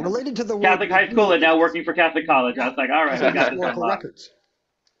 Related to the word... Catholic high school and now working for Catholic college. I was like, all right, we got this Historical unlocked. records.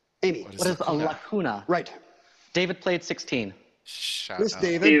 Amy, What is a lacuna? right. David played 16. Shout Miss out.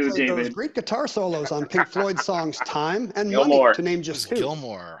 David Ew, played those David. great guitar solos on Pink Floyd's songs Time and Gilmore. Money, to name It was just 2.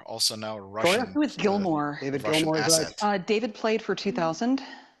 Gilmore, also now a Russian. Who is Gilmore? David Russian Gilmore is asset. right. David played for 2000.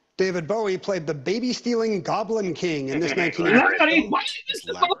 David Bowie played the baby-stealing Goblin King in this 1980s Everybody, film. why is this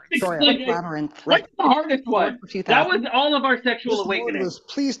the most Labyrinth. exciting? Labyrinth. What's the hardest one? For 2000. That was all of our This sexual lord awakening. was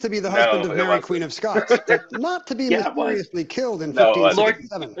pleased to be the No, husband of it Mary, wasn't. Queen of Scots, but not to be Yeah, it was. mysteriously killed in No, it wasn't.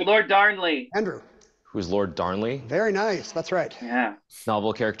 1567. Lord Darnley. Andrew, Who's Lord Darnley? very nice. That's right. Yeah.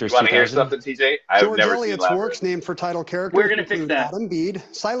 Novel characters You want to hear 2000? something, TJ? I've George never Eliot's seen works Labyrinth. named for title characters We're gonna fix include that. Adam Bede,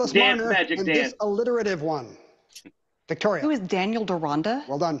 Silas Dance, Marner, magic, and dance. this alliterative one. Victoria, Who is Daniel Deronda?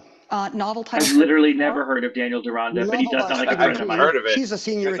 well done. Novel title. I've literally never heard of Daniel Deronda, but he does sound like a I've friend of mine. heard of it. She's a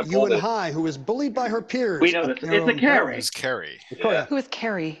senior Had at to pull Ewan it. High who is bullied by her peers. We know at this. their It's a own Carrie. peril. Who's Carrie? Victoria, Who is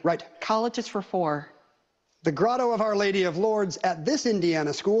Carrie? right. College is for 4. The Grotto of Our Lady of Lords at this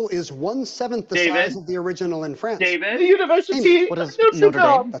Indiana school is 1/7 the David? size of the original in France. The David? University. What is of Notre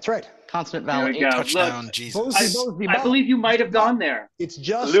Dame? That's right. Consonant There vowel we 8. go. Touchdown, Look, Jesus. Bosey, I believe you might have gone there. It's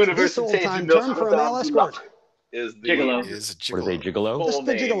just L'Université this old-time de term for a male Notre escort. Dame is the Gigolo. Is a What is a gigolo. gigolo? Just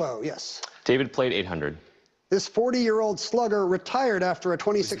the name. gigolo, yes. David played 800. This 40-year-old slugger retired after a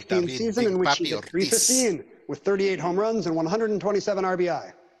 2016 David season in Big which he Papi hit Ortiz. 315 with 38 home runs and 127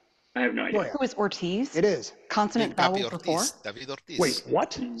 RBI. I have no idea. Victoria, Who is Ortiz? it is. Consonant vowel Papi for 4. Ortiz. David Ortiz. Wait,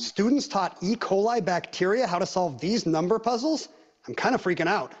 what? Students taught E. coli bacteria how to solve these number puzzles? I'm kind of freaking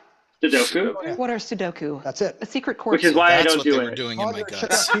out. Sudoku? What are Sudoku? That's it. A secret chord. Which is why I That's don't what do they were it. doing in my Roger shook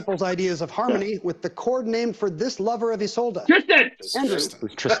guts. up people's ideas of harmony with the chord named for this lover of Isolde. Tristan! Andrew.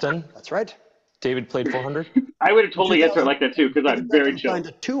 Who's Tristan? That's right. David played 400. I would have totally answered like that too, because I'm very Beckham chill. signed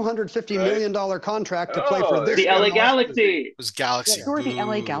a $250 million contract to play for Oh, this. The LA game. Galaxy. It was Galaxy. Who are the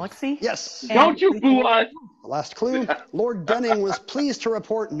LA Boo. Galaxy? Yes. Don't you boo us! The last clue, Lord Gunning was pleased to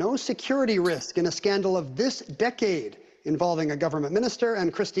report no security risk in a scandal of this decade involving a government minister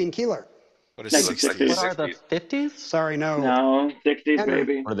and Christine Keeler. What is 1960s. 60s? What are the 50s? Sorry, no. No, 60s, Andrew.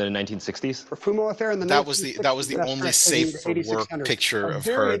 baby. Or the 1960s. Profumo affair in the That was the 1960s, only Best safe Dressed for Lady work 8600. picture A of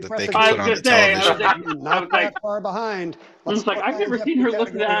very her that they impressive could I put was on the gonna say, television. Not was like- that far behind. I was like, I've never Jeopardy seen her look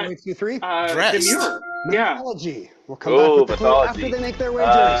category that awaits you three. Dressed. demure. Yeah. Mythology. We'll come Oh, back with the clue mythology. after they make their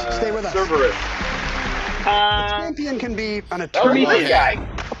wagers. Stay with us. Cerberus. The champion can be an That was attorney, this guy.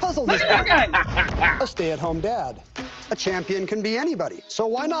 a puzzle Look at designer, that guy! a stay-at-home dad. A champion can be anybody. So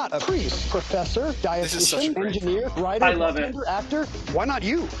why not a priest, professor, This is such a dietitian, great engineer, promo. writer, I love it. bartender, actor? Why not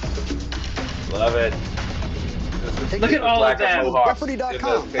you? Love it. Look at all of Lack them. Mohawks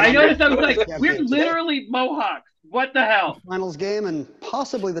Jeopardy.com. in the I noticed, I was like, Champion we're today. literally Mohawks. What the hell? Finals game and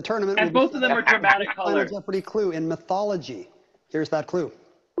possibly the tournament. And will be both of them are dramatic Final color. Jeopardy clue in mythology. Here's that clue.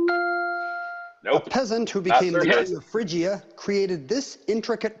 Nope. A peasant who Not became the Cerberus. king of Phrygia created this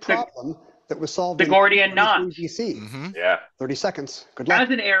intricate problem that was solved The in Gordian knot. BC. Mm-hmm. Yeah. 30 seconds. Good luck. As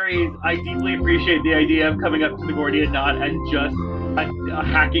an Aries, I deeply appreciate the idea of coming up to the Gordian knot and just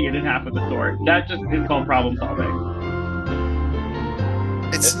hacking it in half with a sword. That just is called problem solving.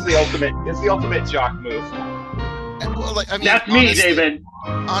 It's the ultimate. It's the ultimate jock move. Well, like, I mean, That's me, honestly, David.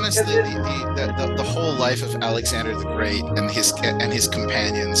 Honestly, the whole life of Alexander the Great and his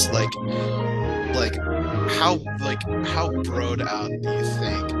companions, like how broed out do you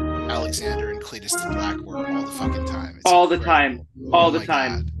think Alexander and Cletus the Black were all the fucking time? It's All the incredible. time. All Oh the my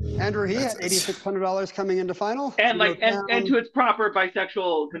time. God. Andrew He That's- had $8,600 coming into final. And He like, wrote and down to its proper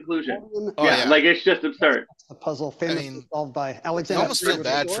bisexual conclusion. Oh, yeah, yeah. like it's just absurd. a puzzle famously mean, solved by You Alexander. almost feel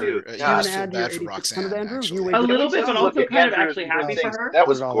bad for Dude, you yeah. almost You feel wanna add your bad for 8,600, Roxanne, Andrew? actually. You A wagered little bit, but Look also at kind of Andrew's actually happy for her. That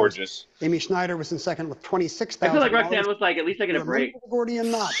was $100. gorgeous. Amy Schneider was in second with $26,000. I feel like Roxanne was like, at least I get a break. The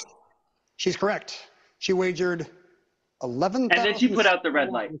Gordian knot. She's correct. She wagered $11,000. And then she put out the red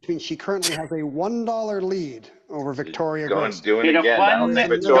light. Between she currently has a $1 lead over Victoria Going Groce. doing In it a again. fun I don't think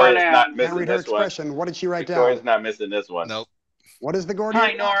minute, Victoria's Nora. not Now missing read her this one. expression. What did she write Victoria's down? not missing this one. Nope. What is the Gordian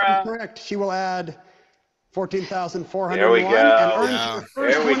Hi, knot? Nora. She's correct. She will add 14,401 There we go. and earns Yeah. her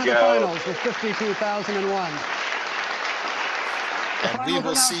first There we win of the go. finals with 52,001. And we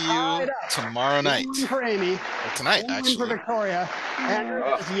will see you tomorrow night. One win for Amy. Or tonight, One win for actually. Victoria. Andrew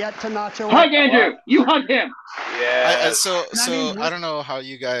Oh. has yet to notch a Hug win. Andrew. You hug him. Yeah. So mean, I don't know how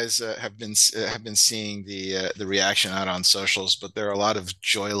you guys have been seeing the reaction out on socials, but there are a lot of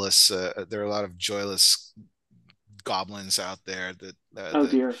joyless goblins out there that Oh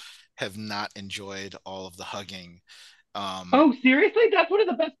that dear. have not enjoyed all of the hugging. Oh seriously? That's one of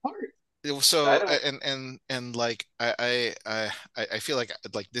the best parts. So I don't- and like I feel like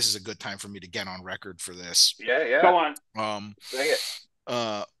this is a good time for me to get on record for this. Yeah, yeah. Go on. Say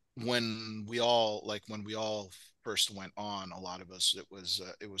it. When we all first went on, a lot of us, it was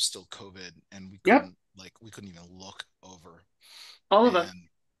still COVID, and we Yep. couldn't even look over. All of us.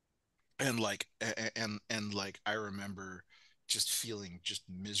 And I remember just feeling just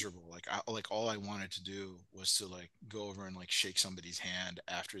miserable. Like all I wanted to do was to like go over and like shake somebody's hand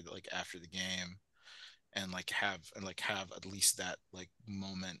after the game, and have at least that like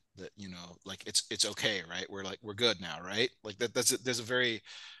moment that, you know, like it's okay, right? We're good now, right? Like that's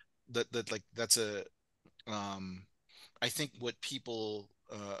I think what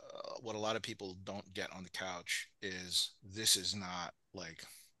a lot of people don't get on the couch is this is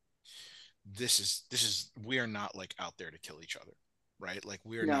we are not like out there to kill each other, right? Like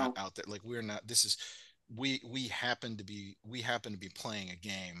we're not out there, like we're not, this is, we happen to be playing a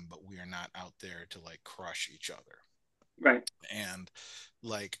game, but we are not out there to like crush each other. Right. And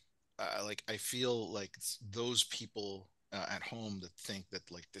I feel like those people at home that think that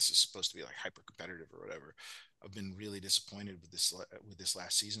like this is supposed to be like hyper competitive or whatever, I've been really disappointed with this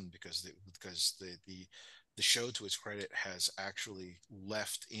last season because the show, to its credit, has actually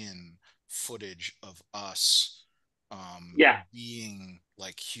left in footage of us being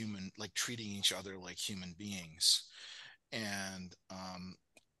like human, like treating each other like human beings. And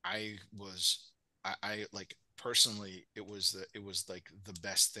I like personally, it was like the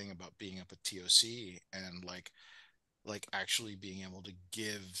best thing about being up at TOC, and like actually being able to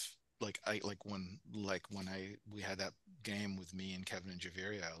give when we had that game with me and Kevin and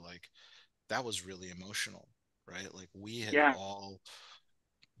Javiria, like that was really emotional, right? Like we had all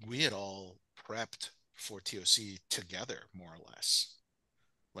we had all prepped for TOC together, more or less.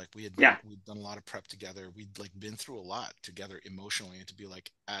 Like we'd done a lot of prep together. We'd like been through a lot together emotionally, and to be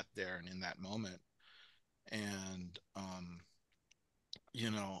like at there and in that moment. And you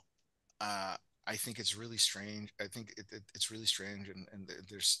know, I think it's really strange. I think it's really strange, and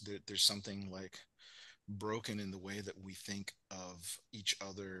there's something like broken in the way that we think of each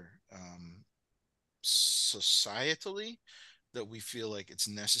other societally, that we feel like it's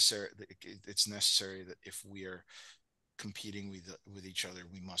necessary that if we are competing with each other,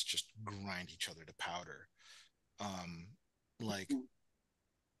 we must just grind each other to powder. Like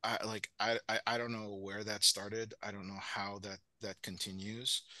I don't know where that started. I don't know how that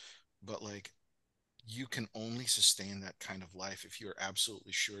continues, but like you can only sustain that kind of life if you're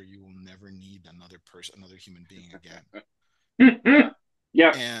absolutely sure you will never need another person, another human being again.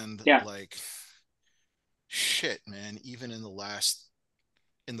 Yeah. And like shit, man, even in the last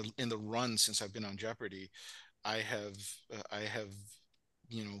in the run since I've been on Jeopardy, I have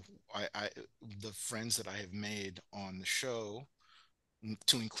you know, I the friends that I have made on the show,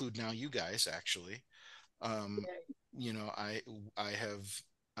 to include now you guys actually, you know, I have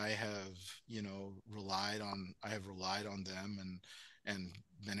I have you know relied on them and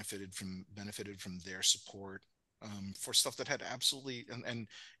benefited from their support for stuff that had absolutely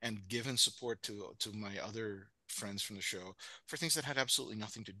and given support to my other friends from the show for things that had absolutely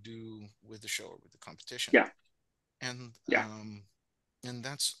nothing to do with the show or with the competition. And and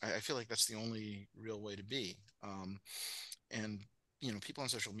that's I feel like that's the only real way to be. And you know, people on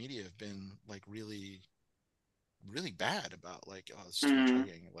social media have been like really bad about like, oh, it's too much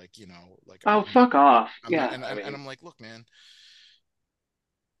hugging, like, you know, like fuck off. And I'm like, look, man,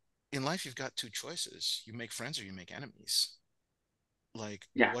 in life you've got two choices: you make friends or you make enemies. Like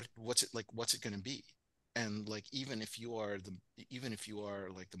what's it going to be? And like even if you are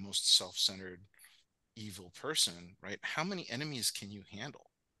like the most self-centered evil person, right, how many enemies can you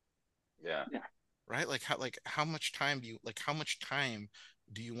handle? Right, like how much time do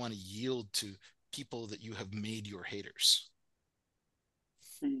you want to yield to people that you have made your haters?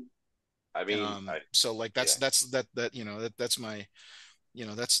 I mean, so like that's you know, that's my, you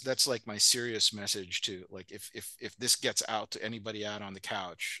know, that's like my serious message to like, if this gets out to anybody out on the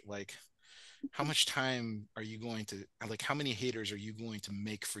couch, like how much time are you going to, like, how many haters are you going to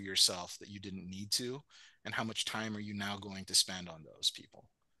make for yourself that you didn't need to, and how much time are you now going to spend on those people?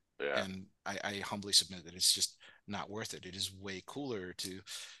 And I humbly submit that it's just not worth it. It is way cooler to,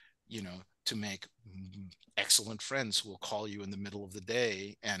 you know, to make excellent friends who will call you in the middle of the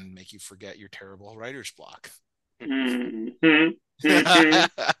day and make you forget your terrible writer's block. I mean,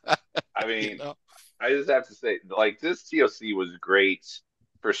 you know? I just have to say, like, this TOC was great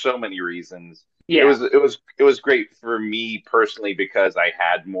for so many reasons. It was great for me personally because I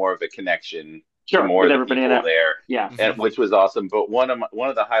had more of a connection to more of the people there, and which was awesome. But one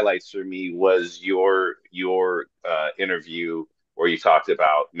of the highlights for me was your interview where you talked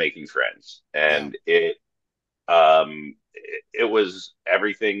about making friends, and it was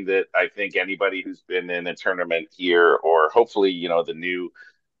everything that I think anybody who's been in a tournament here, or hopefully, you know, the new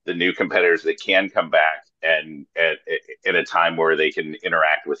competitors that can come back and in a time where they can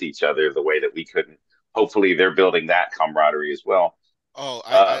interact with each other the way that we couldn't. Hopefully, they're building that camaraderie as well. Oh,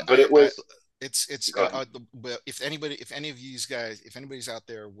 if any of you guys, if anybody's out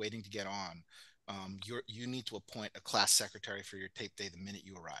there waiting to get on, you need to appoint a class secretary for your tape day the minute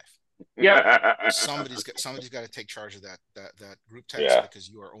you arrive. Somebody's got to take charge of that group text, because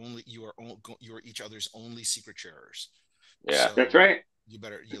you are each other's only secret sharers. So that's right. You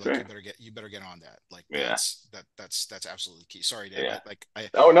better get on that. Like that's absolutely key. Sorry, Dave.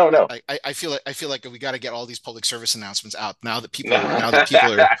 No. I feel like we got to get all these public service announcements out now that people are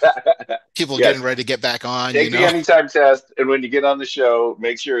getting ready to get back on. Take the anytime test, and when you get on the show,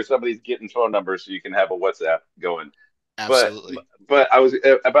 make sure somebody's getting phone numbers so you can have a WhatsApp going. Absolutely. But I was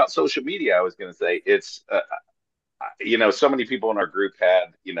about social media. I was going to say it's you know, so many people in our group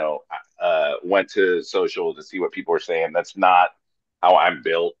had, you know, went to social to see what people are saying. That's not how I'm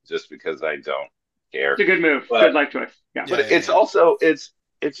built, just because I don't care. It's a good move. Good life choice. But it's also it's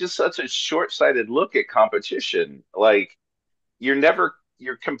just such a short-sighted look at competition. Like you're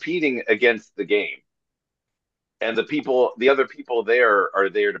competing against the game, and the other people there are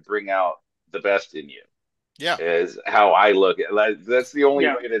there to bring out the best in you. Is how I look at it. That's the only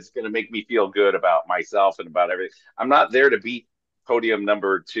way that's going to make me feel good about myself and about everything. I'm not there to beat podium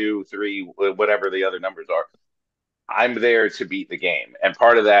number 2, 3, whatever the other numbers are. I'm there to beat the game. And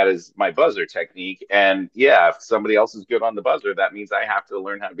part of that is my buzzer technique. And if somebody else is good on the buzzer, that means I have to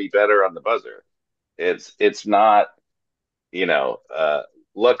learn how to be better on the buzzer. It's not, you know,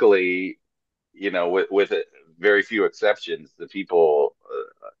 luckily, with very few exceptions, the people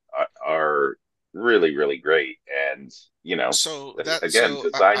are really, really great, and So again,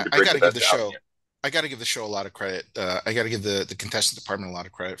 designed to I bring got the to give the best out in show. you. I got to give the show a lot of credit. I got to give the contestant department a lot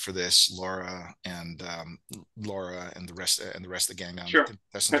of credit for this. Laura and the rest of the gang down in the Sure.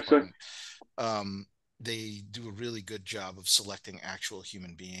 contestant Absolutely. department. They do a really good job of selecting actual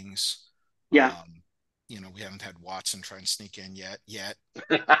human beings. Yeah. We haven't had Watson try and sneak in yet.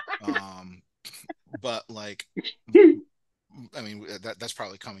 But like, I mean, that's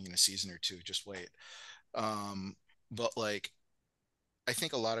probably coming in a season or two. Just wait. But like, I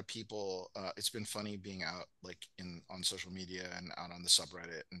think a lot of people, it's been funny being out like on social media and out on the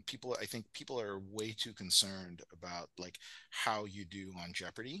subreddit, and I think people are way too concerned about like how you do on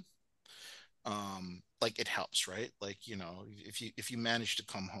Jeopardy. Like it helps, right? Like, if you manage to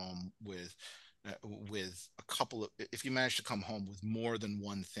come home with a couple of if you manage to come home with more than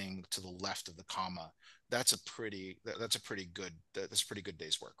one thing to the left of the comma, that's a pretty good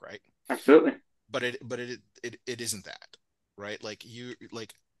day's work, right? Absolutely. But it isn't that, right? Like to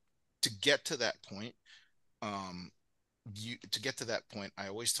get to that point, um I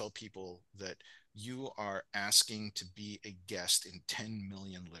always tell people that you are asking to be a guest in 10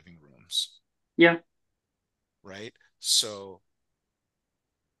 million living rooms. Yeah. Right? So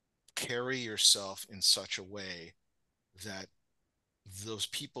carry yourself in such a way that those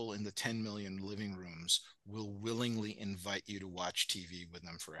people in the 10 million living rooms will willingly invite you to watch TV with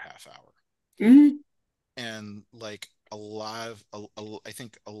them for a half hour. Mm-hmm. And like I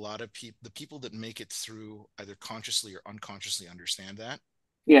think a lot of people, the people that make it through either consciously or unconsciously understand that.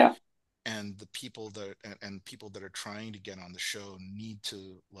 Yeah. And the people that are trying to get on the show need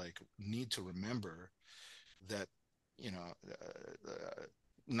to remember that, you know,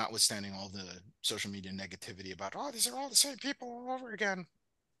 notwithstanding all the social media negativity about, oh, these are all the same people all over again,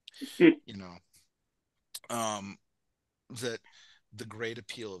 you know, that the great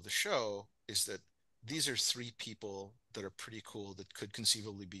appeal of the show is that these are three people that are pretty cool that could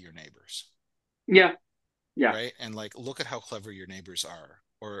conceivably be your neighbors. Yeah. Yeah. Right. And like, look at how clever your neighbors are,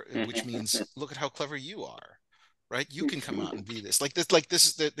 or which means look at how clever you are. Right. You can come out and be this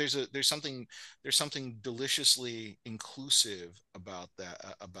there's something deliciously inclusive about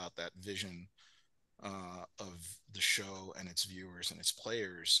that vision of the show and its viewers and its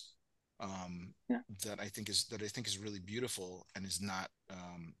players, that I think is really beautiful and is not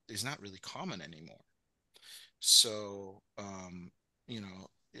really common anymore. So,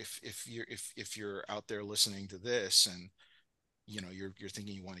 if you're out there listening to this and you're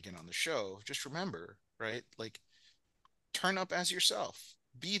thinking you want to get on the show, just remember, right? Like, turn up as yourself.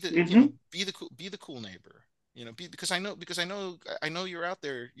 Be the be the cool neighbor. Because I know you're out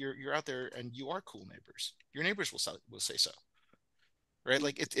there. You're out there, and you are cool neighbors. Your neighbors will say so, right?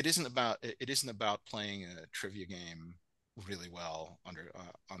 Like it isn't about playing a trivia game really well on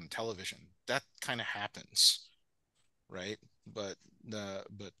television. That kind of happens, right? But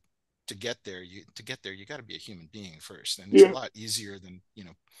to get there, you got to be a human being first, and it's a lot easier than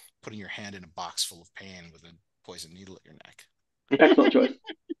putting your hand in a box full of pain with a poison needle at your neck. Excellent choice.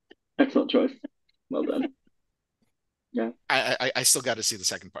 Excellent choice. Well done. Yeah. I still got to see the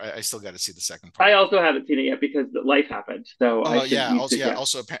second part. I still got to see the second part. I also haven't seen it yet because life happened. So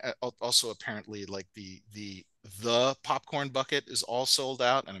also apparently like the popcorn bucket is all sold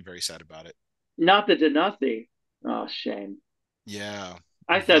out, and I'm very sad about it. Not the Denasi. Oh, shame. Yeah.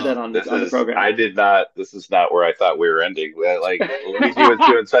 I said that on the program. I did not. This is not where I thought we were ending. Like Luigi was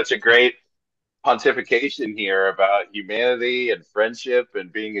doing such a great pontification here about humanity and friendship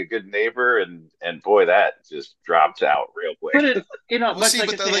and being a good neighbor, and boy, that just dropped out real quick. But much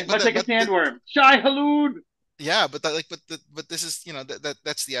like a sandworm. Shai Halud. Yeah, but this is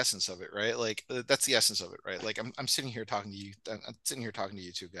that's the essence of it, right? Like that's the essence of it, right? Like I'm sitting here talking to you. I'm sitting here talking to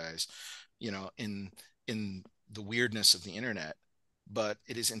you two guys, in the weirdness of the internet. But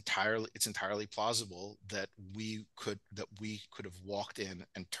it's entirely plausible that we could have walked in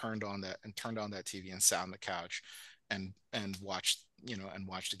and turned on that TV and sat on the couch and watched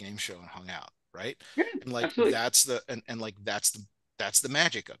the game show and hung out, right? And like absolutely. that's the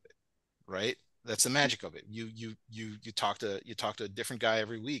magic of it, right? That's the magic of it. You talk to a different guy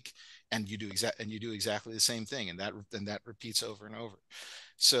every week, and you do exactly the same thing, and that repeats over and over.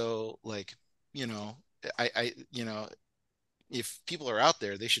 So like, I if people are out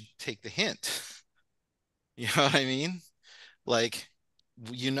there, they should take the hint. You know what I mean? Like,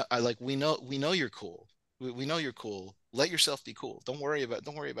 we know you're cool. We know you're cool. Let yourself be cool. Don't worry about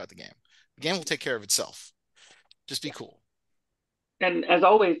the game. The game will take care of itself. Just be cool. And as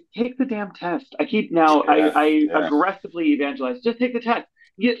always, take the damn test. I keep now. I aggressively evangelize. Just take the test.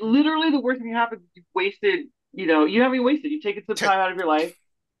 literally the worst thing that happens is you've wasted, you haven't wasted. You've taken some time out of your life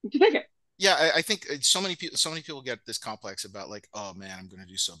to take it. Yeah, I think so many people get this complex about like, oh man, I'm going to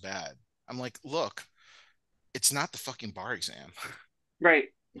do so bad. I'm like, look, it's not the fucking bar exam. Right.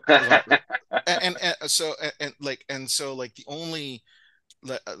 So like the only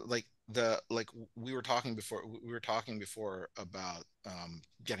like we were talking before about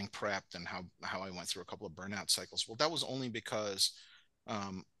getting prepped and how I went through a couple of burnout cycles. Well, that was only because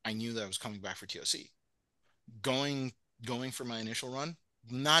I knew that I was coming back for TOC. Going for my initial run,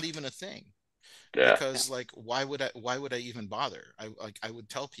 not even a thing. Yeah. Because like why would I even bother? I would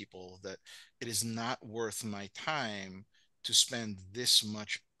tell people that it is not worth my time to spend this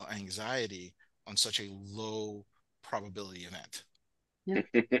much anxiety on such a low probability event.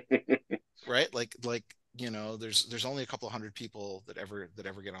 Right? Like there's only a couple of hundred people that ever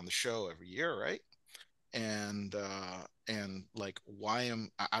get on the show every year, right? And like, why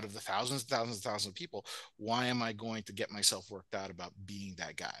am out of the thousands of people, why am I going to get myself worked out about being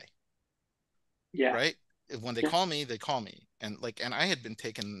that guy? Yeah. Right. When they call me, and I had been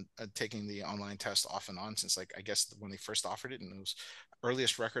taking the online test off and on since, like, I guess when they first offered it, and it was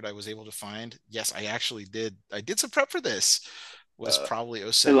earliest record I was able to find. Yes, I did some prep for this, was probably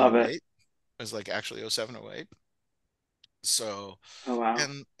 07 I love 08. it. It was like actually 07 08. So, oh wow.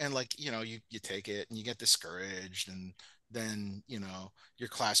 And like, you take it and you get discouraged, and then your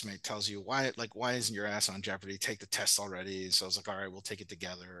classmate tells you, why isn't your ass on Jeopardy? Take the test already. So I was like, all right, we'll take it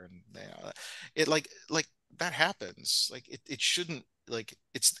together. And it like that happens. Like it shouldn't, like,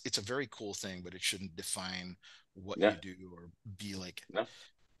 it's a very cool thing, but it shouldn't define what you do or be like. No.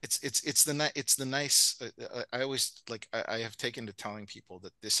 It's the nice. I always like, I have taken to telling people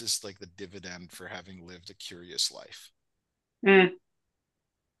that this is like the dividend for having lived a curious life.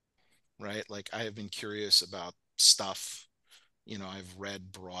 Right? Like, I have been curious about stuff. I've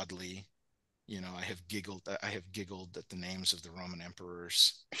read broadly. I have giggled at the names of the Roman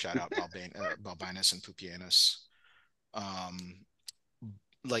emperors. Shout out Balbinus and Pupienus.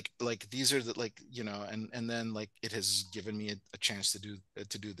 Like these are the, like, and then, like, it has given me a chance to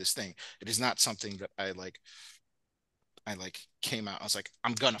do this thing. It is not something that I came out, I was like,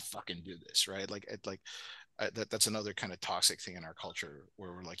 I'm gonna fucking do this, right? That's another kind of toxic thing in our culture,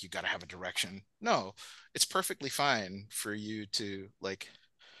 where we're like, you got to have a direction. No, it's perfectly fine for you to like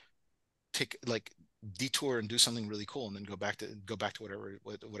take detour and do something really cool, and then go back to whatever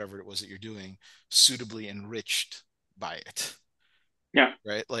it was that you're doing, suitably enriched by it. Yeah.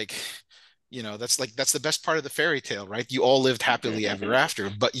 Right. Like, that's the best part of the fairy tale, right? You all lived happily ever after,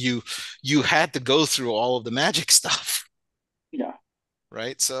 but you had to go through all of the magic stuff. Yeah.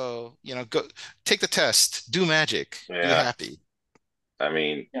 Right. So, go take the test, do magic, be happy. I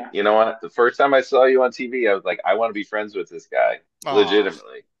mean, you know what? The first time I saw you on TV, I was like, I want to be friends with this guy. Aww.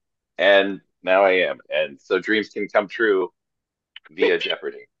 Legitimately. And now I am. And so dreams can come true via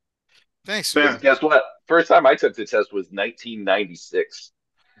Jeopardy. Thanks, man. Guess what? First time I took the test was 1996.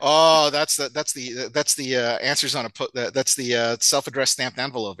 Oh, that's the answers on that's the self-addressed stamped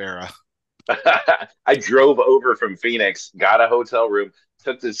envelope era. I drove over from Phoenix, got a hotel room,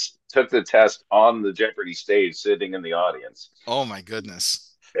 took the test on the Jeopardy stage, sitting in the audience. Oh my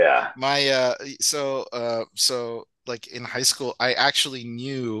goodness. Yeah. My so like in high school, I actually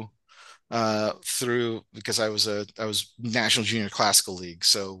knew because I was National Junior Classical League,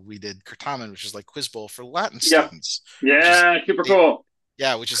 so we did Curtamen, which is like Quiz Bowl for Latin students. Yeah, super cool.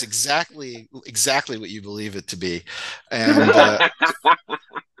 Yeah, which is exactly what you believe it to be, and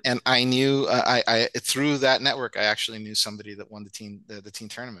and I knew I through that network, I actually knew somebody that won the teen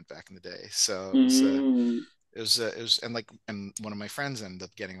tournament back in the day. So it was and one of my friends ended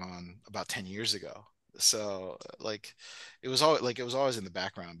up getting on about 10 years ago. So like it was always in the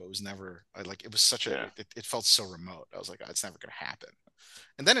background, but it was never it was such it felt so remote. I was like, oh, it's never gonna happen.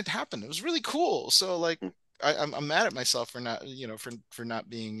 And then it happened. It was really cool. So like I'm mad at myself for not for not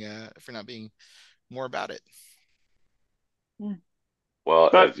being more about it.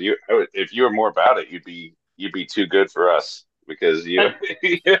 Well, if you were more about it, you'd be too good for us, because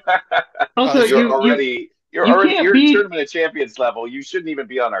also you're Tournament of Champions level. You shouldn't even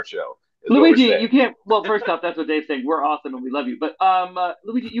be on our show. Luigi, you can't. Well, first off, that's what Dave's saying. We're awesome and we love you, but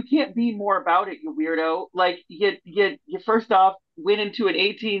Luigi, you can't be more about it, you weirdo. Like you first off went into an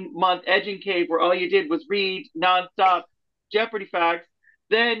 18-month edging cave where all you did was read nonstop Jeopardy facts.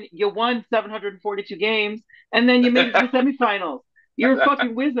 Then you won 742 games, and then you made it to the semifinals. You're a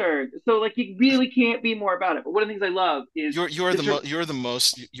fucking wizard. So like, you really can't be more about it. But one of the things I love is you're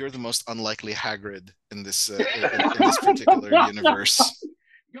the most unlikely Hagrid in this in this particular universe.